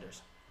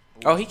bartenders?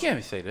 Oh, he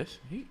can't say this.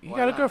 He Why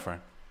got a not?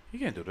 girlfriend. He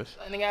can't do this.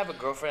 I think I have a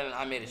girlfriend and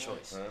I made a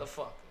choice. The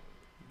fuck?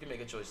 You can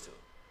make a choice too.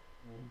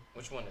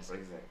 Which one is it?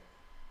 Exactly.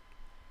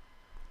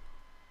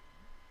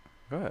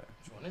 Go ahead.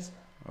 Which one is it?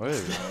 What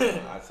is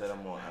it? I said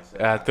I'm on. I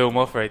said I threw him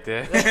off right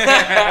there.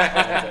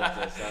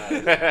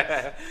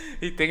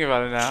 He thinking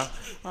about it now.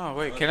 Oh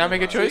wait, can I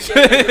make a choice?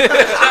 Wait,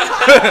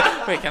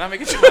 can I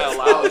make a choice?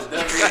 I was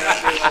definitely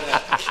not thinking like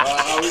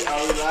that.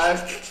 Are we live?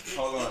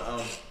 Hold on. Are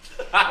we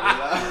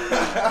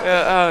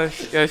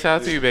live? Yeah,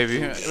 shout out to you, baby.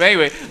 But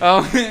anyway,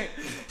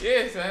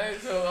 yes, man.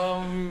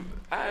 So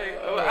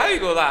I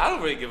ain't gonna lie, I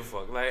don't really give a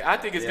fuck. Like, I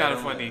think it's kind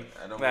of funny,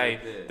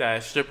 like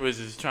that strippers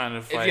is trying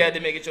to fight. If you had to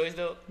make a choice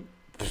though?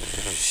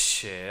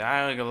 Shit,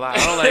 I ain't gonna lie.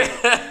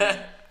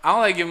 I don't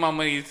like giving my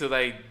money to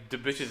like the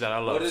bitches that I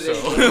love. So,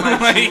 All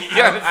right.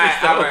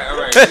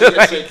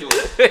 Get straight to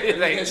it.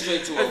 Get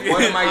straight to it.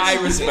 What am I choosing?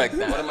 I respect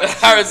that. What am I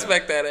choosing? I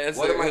respect that answer.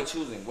 What am I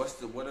choosing? What's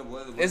the what?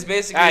 It's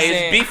basically Alright,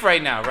 saying it's beef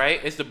right now,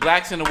 right? It's the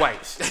blacks and the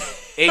whites,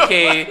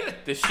 aka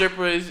the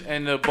strippers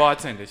and the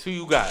bartenders. Who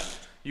you got?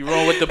 You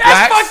rolling with the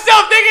blacks? That's fucked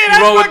up, nigga.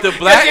 You roll with the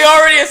blacks? You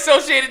already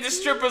associated the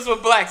strippers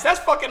with blacks. That's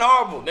fucking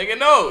horrible, nigga.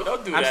 No,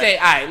 don't do that. I'm saying,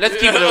 alright, let's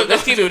keep it.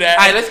 Let's keep do it. that.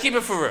 Alright, let's keep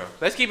it for real.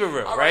 Let's keep it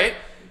real, All right? right.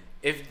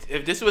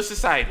 If this was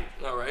society,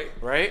 All right.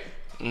 right?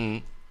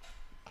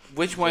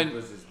 Which one?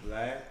 Strippers is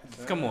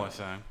black. Come on,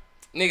 son.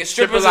 Nigga,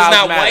 Stripper strippers is lives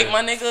not matter.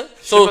 white, my nigga.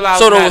 Stripper lives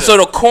So matter.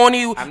 the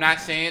corny. I'm not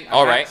saying.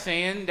 All I'm right. not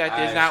saying that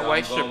there's Alright, not so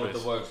white I'm going with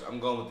strippers. the works. I'm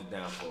going with the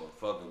downfall.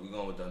 Fuck it. We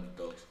going with the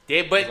underdogs.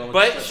 Yeah, I'm going with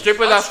but the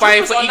strippers Our are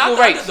fighting strippers for are not equal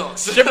the rights.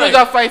 underdogs. Strippers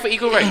are fighting for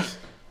equal rights.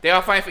 They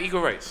are fighting for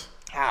equle rights.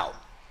 How?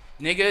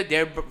 Nigga,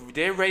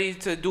 they're ready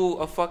to do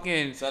a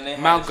fucking Son, they had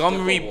a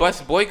Montgomery stripper war.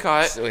 bus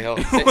boycott. Wait, hold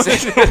on.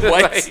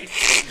 What? Like,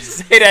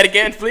 Say that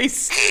again,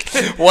 please.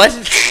 What?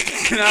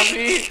 you know what I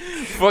mean?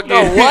 Fucking,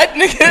 No, what,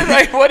 nigga?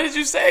 Like, what did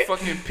you say?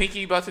 Fucking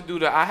Pinky about to do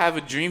the "I Have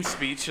a Dream"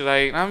 speech.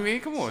 Like, I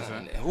mean, come on,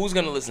 son. Who's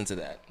gonna listen to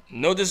that?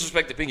 No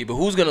disrespect to Pinky, but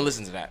who's gonna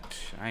listen to that?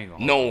 I ain't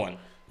gonna. No one.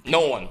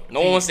 No one.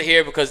 No one wants to hear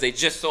it because they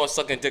just saw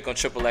sucking dick on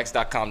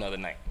XXX.com the other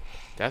night.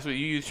 That's what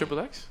you use, Triple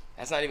X.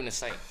 That's not even a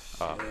site.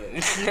 Oh.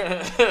 It's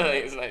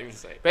not even a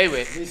site. But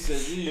anyway, He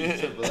said you use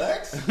Triple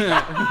X.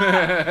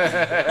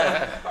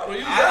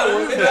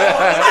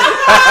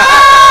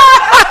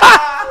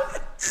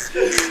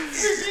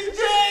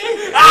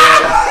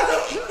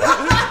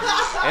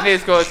 and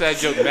it's going to that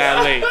joke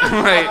bad late.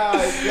 Like,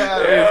 it's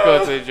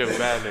going to that joke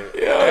bad late.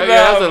 Yo,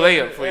 that was a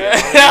layup for you.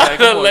 That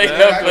was a layup.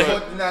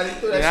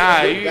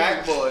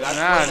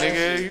 Nah,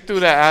 nigga, you threw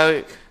that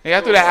alley. Nigga,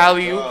 I threw that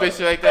alley oop and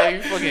shit like that.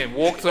 You fucking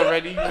walked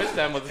already. You missed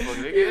that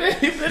motherfucker,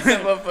 nigga. You missed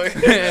that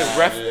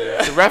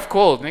motherfucker. The ref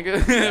called,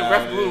 nigga.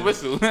 Ref blew the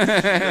whistle.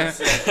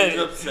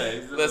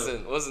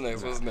 Listen, what's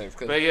next? What's next?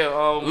 'Cause- But yeah,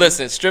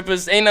 Listen,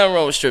 strippers, ain't nothing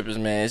wrong with strippers,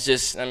 man. It's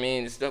just, I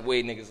mean, it's the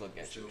way niggas look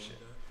at you and shit.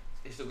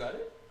 They still got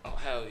it? Oh,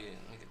 hell yeah.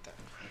 Look at that.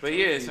 but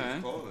yeah,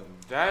 son. I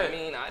That.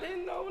 mean, I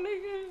didn't know,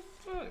 nigga.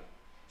 Fuck.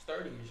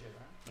 Sturdy and shit,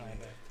 right?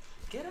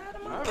 Get out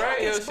of my All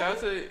right, yo, pockets,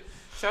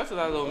 shout out to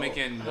Lalo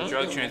making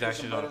drug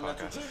transactions on the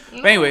podcast.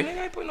 No, But anyway. nigga,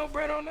 I ain't put no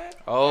bread on that.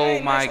 I Oh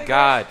ain't my nice like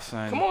God, that.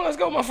 son. Come on, let's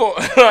go. My fault.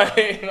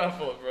 Ain't my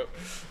fault, bro.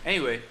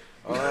 Anyway,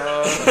 she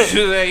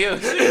was like, yo,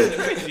 shit,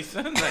 crazy,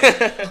 son. Like,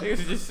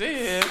 niggas just sitting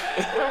here. I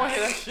don't want to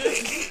hear that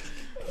shit.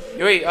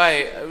 Yo, wait,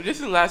 alright, this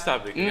is the last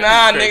topic.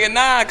 Nah, nigga,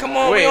 nah. Come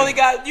on, Wait. we only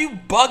got you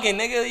bugging,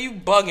 nigga. You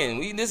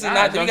bugging. This is Nah,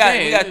 not. that's what We I'm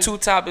saying. got two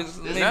topics,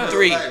 maybe No.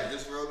 three.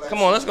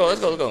 Come on, let's go.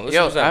 Let's go. Yo, see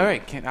what's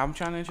happening. alright, I'm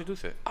trying to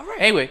introduce it. All right.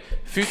 Anyway,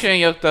 Future and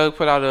Young Thug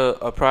put out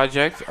a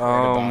project. Heard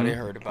about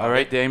it.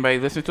 Alright, did anybody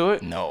listen to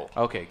it? No.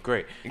 Okay,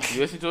 great. You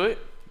listen to it?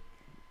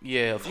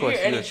 Yeah, of Did course. you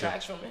hear any did.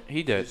 tracks from it?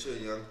 He did. Future,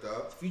 Young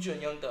Thug. Future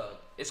and Young Thug.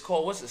 It's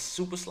called, what's it,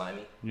 Super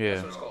Slimy? Yeah.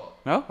 That's what it's called.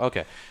 No?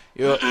 Okay.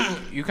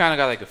 You kind of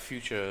got like a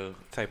Future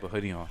type of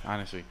hoodie on,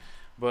 honestly.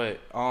 But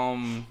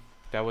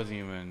that wasn't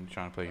even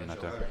trying to play you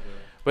nothing.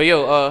 But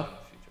yo,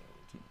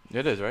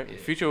 it is, right? Yeah.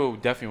 Future will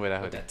definitely wear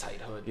that With hoodie. that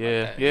tight hood. Yeah,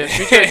 like that. yeah.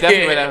 Future will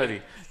definitely wear that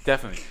hoodie.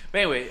 Definitely. But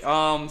anyway,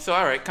 so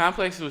all right,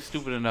 Complex was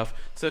stupid enough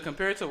to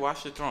compare it to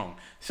Watch the Throne.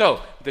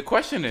 So the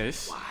question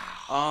is,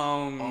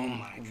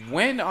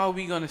 when are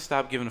we gonna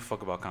stop giving a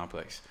fuck about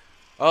Complex?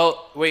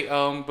 Oh wait,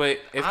 but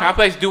if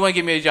Complex do want to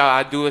give me a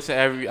job, I do listen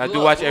I do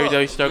watch Every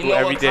Day Struggle you know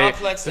every what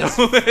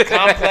day.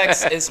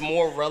 Complex is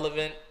more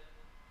relevant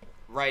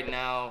right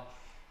now.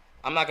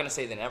 I'm not gonna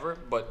say than ever,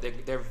 but they're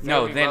very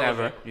relevant.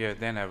 Ever. Yeah,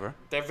 than ever.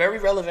 They're very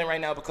relevant right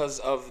now because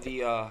of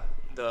the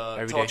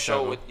Everyday talk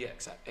show Struggle. with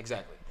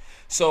exactly.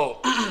 So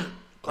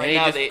right And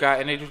now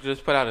they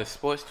just put out a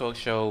sports talk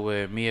show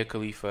with Mia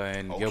Khalifa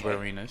and Gilbert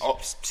Arenas. Oh,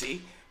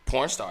 see,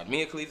 porn star.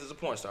 Mia Khalifa's a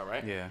porn star,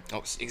 right? Yeah.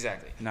 Oh,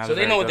 exactly. Not So a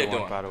they very know what good they're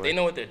one, by the doing. way. They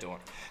know what they're doing.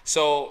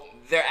 So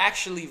they're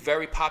actually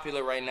very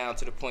popular right now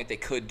to the point they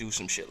could do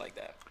some shit like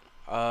that.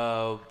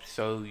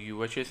 So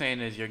what you're saying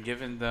is you're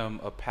giving them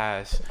a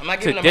pass I'm not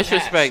giving to them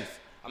disrespect. a pass.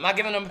 I'm not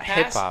giving them a pass.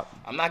 Hip-hop.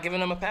 I'm not giving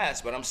them a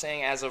pass, but I'm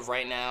saying as of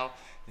right now,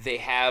 they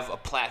have a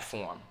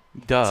platform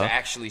Duh. to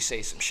actually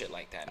say some shit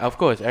like that. Of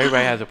course,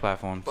 everybody has a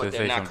platform But to they're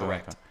say not something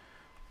correct.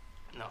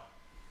 like No.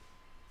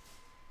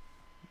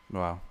 that.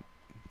 Wow,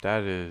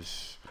 that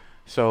is.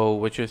 So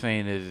what you're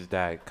saying is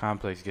that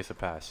Complex gets a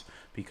pass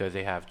because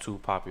they have two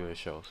popular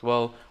shows.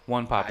 Well,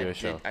 one popular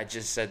show. I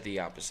just said the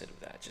opposite of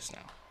that just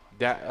now.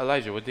 That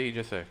Elijah, what did he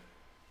just say?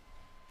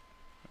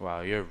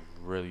 Wow, you're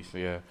really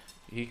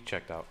he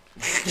checked out.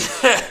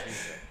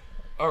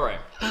 All right.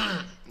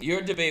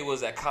 Your debate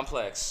was that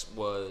Complex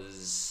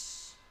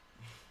was.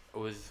 It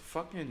was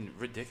fucking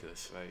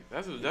ridiculous. Like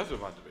that's what my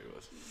debate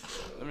was.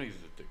 That makes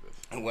it ridiculous.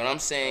 What I'm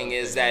saying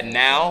is that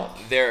now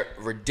they're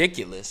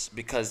ridiculous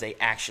because they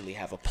actually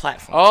have a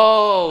platform.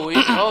 So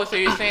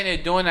you're saying they're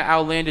doing the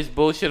outlandish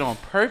bullshit on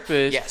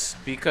purpose? Yes.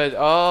 Because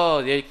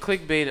they're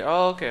clickbaited.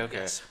 Oh, okay.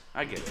 Yes.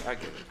 I get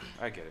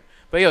it.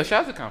 But yo,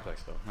 shout out to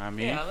Complex though. I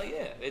mean,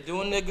 They're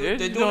doing a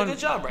good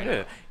job right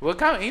now. What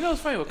you know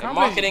what's funny? What Their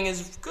Complex marketing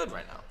is good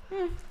right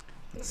now.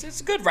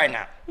 It's good right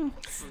now.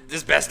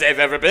 This best they've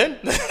ever been.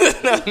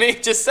 I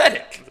mean, just said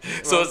it.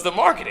 So it's the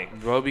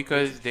marketing. Well,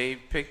 because they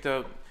picked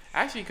up.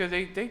 Actually, because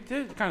they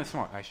did kind of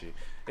smart. Actually,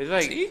 it's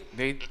like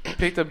they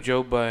picked up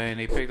Joe Budden.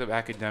 They picked up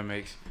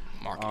academics.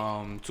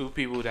 Marketing. Two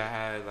people that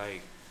had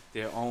like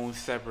their own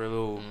separate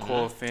little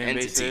core fan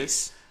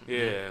bases.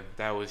 Yeah,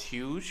 that was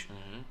huge,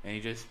 and he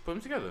just put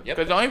them together. Yep.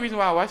 Because the only reason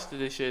why I watched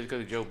this shit is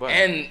because of Joe Budden.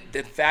 And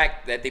the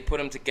fact that they put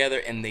them together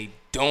and they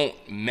don't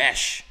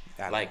mesh,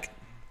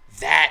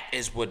 that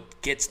is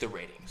what gets the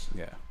ratings.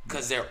 Yeah.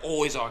 Because they're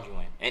always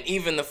arguing. And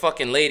even the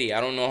fucking lady,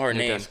 I don't know her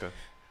name, Jessica.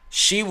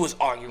 she was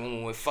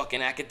arguing with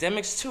fucking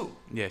academics too.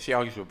 Yeah, she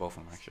argues with both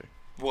of them actually.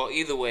 Well,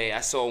 either way, I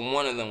saw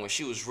one of them where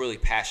she was really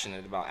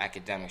passionate about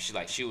academics.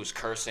 She was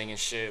cursing and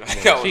shit. She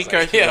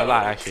curses a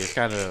lot actually. It's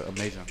kind of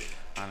amazing,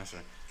 honestly.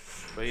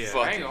 But yeah,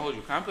 I ain't gonna hold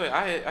you. Complex.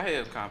 I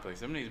hate Complex.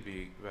 Them niggas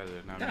be better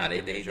than Nah, they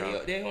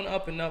on the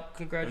up and up.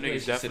 Them niggas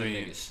Congratulations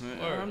definitely. to the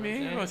niggas. I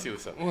mean, you wanna see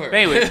what's up. Word. But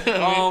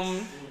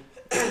anyway,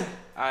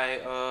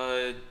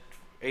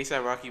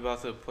 ASAP Rocky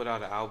about to put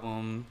out an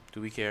album.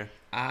 Do we care?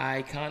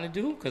 I kind of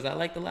do because I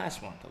like the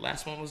last one. The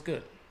last one was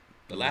good.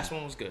 It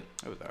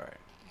was alright.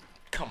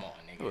 Come on,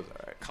 nigga. It was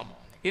alright. Come on,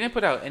 nigga. He didn't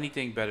put out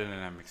anything better than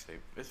that mixtape.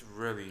 It's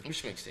really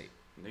Which mixtape?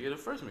 nigga the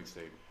first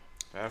mixtape.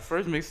 That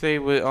first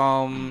mixtape with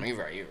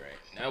You're right.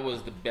 That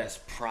was the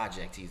best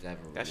project he's ever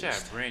released. that shit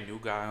had Brand New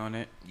Guy on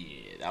it. Yeah,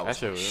 that That was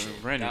shit my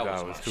shit. Brand New That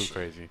Guy my was too shit.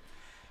 crazy.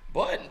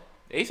 But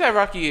ASAP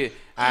Rocky,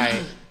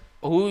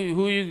 who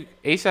you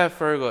ASAP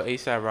Ferg or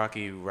ASAP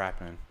Rocky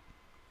rapping?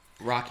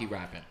 Rocky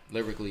rapping.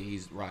 Lyrically,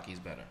 Rocky's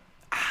better.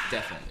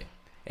 Definitely.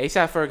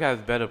 ASAP Ferg has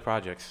better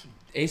projects.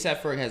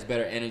 ASAP Ferg has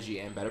better energy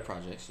and better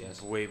projects,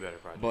 yes. Way better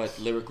projects. But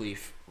lyrically,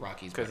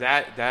 Rocky's Because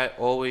better. that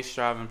always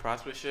strive and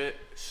prosper shit,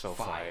 so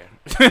Fire.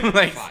 fire.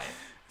 Like, Fire.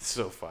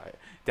 so fire.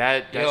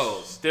 That's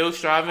Yo, still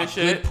striving A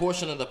shit. good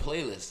portion of the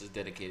playlist is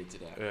dedicated to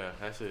that. Yeah,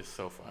 that shit is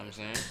so You know fire. what I'm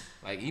saying?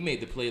 Like, he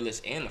made the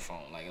playlist and the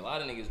phone. Like, a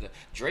lot of niggas,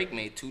 Drake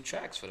made 2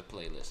 tracks for the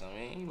playlist. I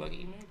mean,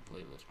 he made the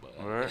playlist.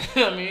 But Word.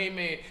 I mean,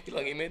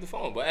 he made the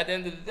phone. But at the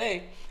end of the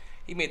day,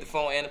 he made the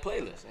phone and the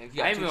playlist. And he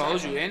got I ain't 2 even hold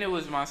tracks you. on it. And it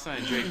was my son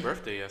Drake's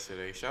birthday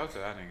yesterday. Shout out to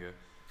that nigga.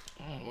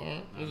 Oh,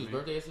 word. It was his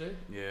birthday yesterday?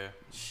 Yeah.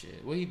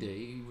 Shit. What he did?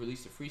 He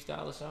released a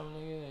freestyle or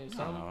something, nigga?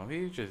 I don't know.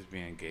 He was just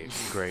being gay.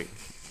 Great.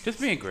 Just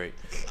being great.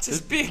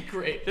 Just being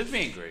great. Just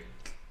being great.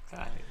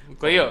 Alright, we'll But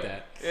call yo, it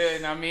that.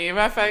 yeah, I mean,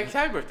 matter of fact,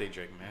 happy birthday,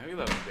 Drake, man. We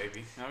love you, baby.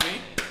 You know what I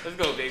mean? Let's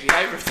go, baby.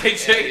 Happy birthday,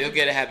 Yeah, Drake. you'll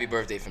get a happy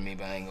birthday from me,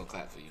 but I ain't gonna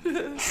clap for you. You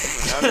know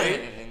what I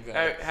mean?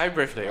 Happy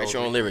birthday. Write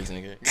your Obi. own lyrics,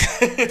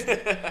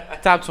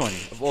 nigga. Top 20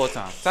 of all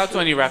time. Top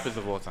 20 rappers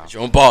of all time. Write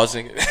your own balls,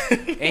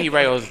 nigga. And he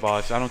write all his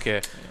bars. I don't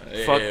care.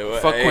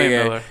 Fuck Quinn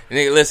Miller.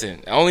 Nigga,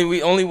 listen.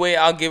 Only way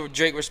I'll give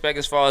Drake respect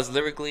as far as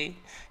lyrically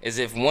is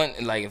if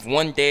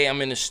one day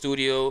I'm in the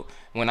studio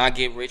when I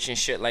get rich and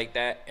shit like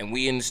that, and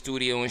we in the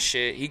studio and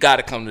shit, he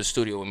gotta come to the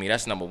studio with me.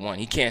 That's number one.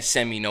 He can't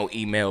send me no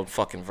emailed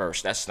fucking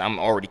verse. I'm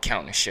already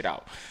counting shit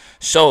out.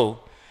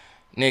 So,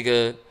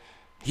 nigga,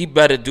 he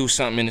better do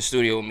something in the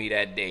studio with me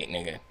that day,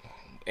 nigga.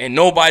 And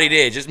nobody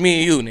there, just me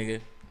and you,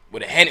 nigga.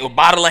 With a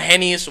bottle of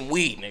Henny and some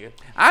weed, nigga.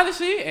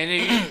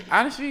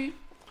 Honestly,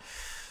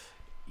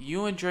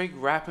 you and Drake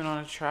rapping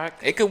on a track,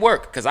 it could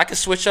work because I could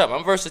switch up.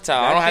 I'm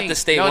versatile. I don't have to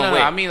stay one way.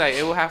 No. I mean, like,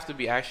 it will have to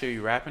be actually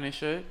rapping and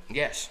shit.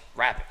 Yes,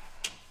 rapping.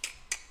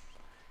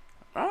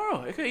 I don't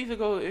know. It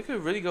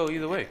could really go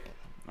either way.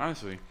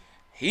 Honestly,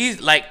 he's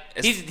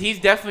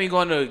definitely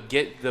going to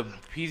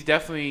He's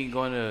definitely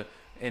going to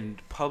in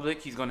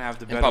public. He's going to have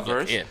the better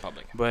verse. Yeah,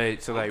 public. But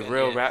to like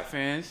real rap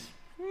fans,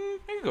 it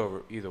could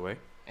go either way.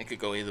 It could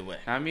go either way.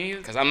 I mean,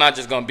 because I'm not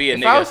just gonna be a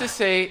nigga. If I was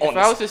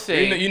to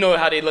say, you know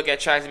how they look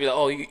at tracks and be like,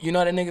 oh, you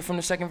know that nigga from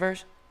the second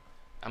verse?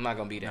 I'm not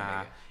gonna be that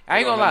nigga. I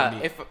ain't gonna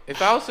lie.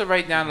 If I was to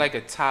write down like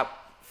a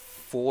top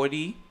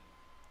 40,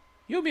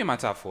 you'll be in my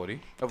top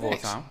 40 of all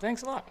time.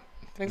 Thanks a lot.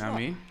 Thanks a lot. I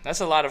mean,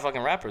 that's a lot of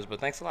fucking rappers, but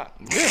thanks a lot.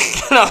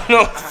 I don't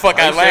know where the fuck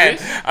I land.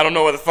 I don't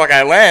know where the fuck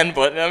I land,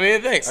 but I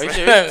mean, thanks. Are you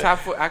serious? Top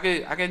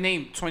 40, I could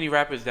name 20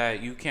 rappers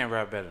that you can't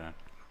rap better than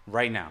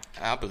right now.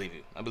 I believe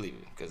you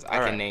because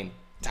I can name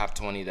top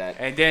 20 that.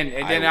 And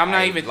then I'm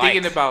not even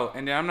thinking about.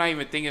 And then I'm not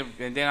even thinking.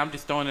 And then I'm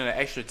just throwing in an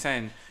extra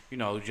 10. You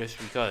know, just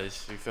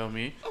because. You feel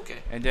me? Okay.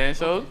 And then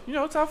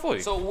top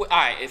 40. So all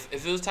right, if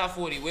it was top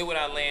 40, where would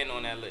I land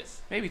on that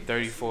list? Maybe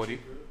 30, 40.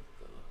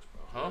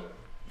 Huh?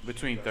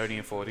 Between 30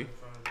 and 40.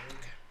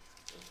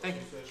 Thank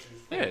you.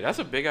 Yeah, that's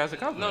a big ass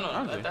accomplishment.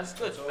 No, that's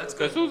good. That's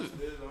good.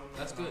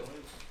 That's good.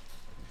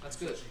 That's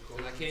good.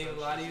 I can't even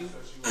lie to you.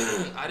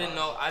 I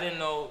didn't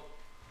know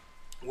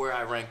where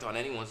I ranked on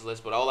anyone's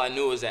list, but all I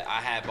knew is that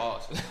I had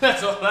balls.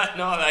 That's all I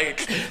know.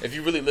 Like, if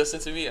you really listen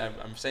to me,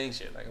 I'm saying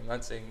shit. Like, I'm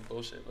not saying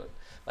bullshit, but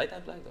like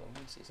that black though.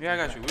 Yeah, I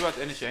got you. We about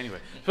to end this shit anyway.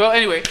 So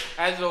anyway,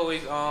 as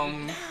always, No.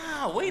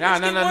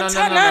 It's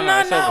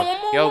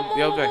over.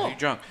 Yo, Bex, you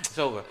drunk? It's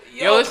over.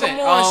 Yo, listen.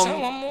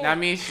 I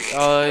mean,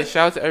 shout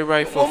out to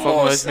everybody for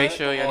fucking with us. Make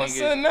sure y'all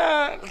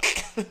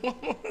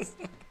niggas.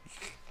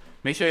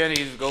 Make sure y'all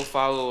niggas go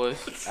follow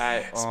us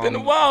at. It's been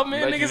a while,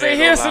 man. Niggas ain't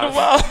here in a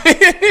while.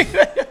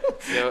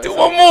 Do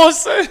one over. more,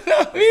 son.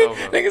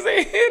 Niggas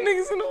ain't here.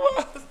 Niggas in a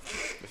while.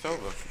 It's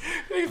over.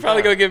 Niggas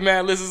probably gonna get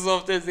mad listens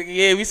off this. Nigga.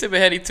 Yeah, we sipping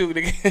Henny too,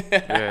 nigga.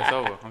 Yeah, it's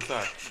over. I'm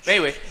sorry. But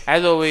anyway,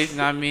 as always,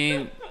 I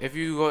mean, if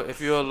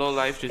you're a low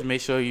life, just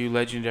make sure you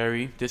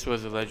legendary. This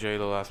was the Legendary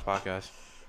Low Life podcast.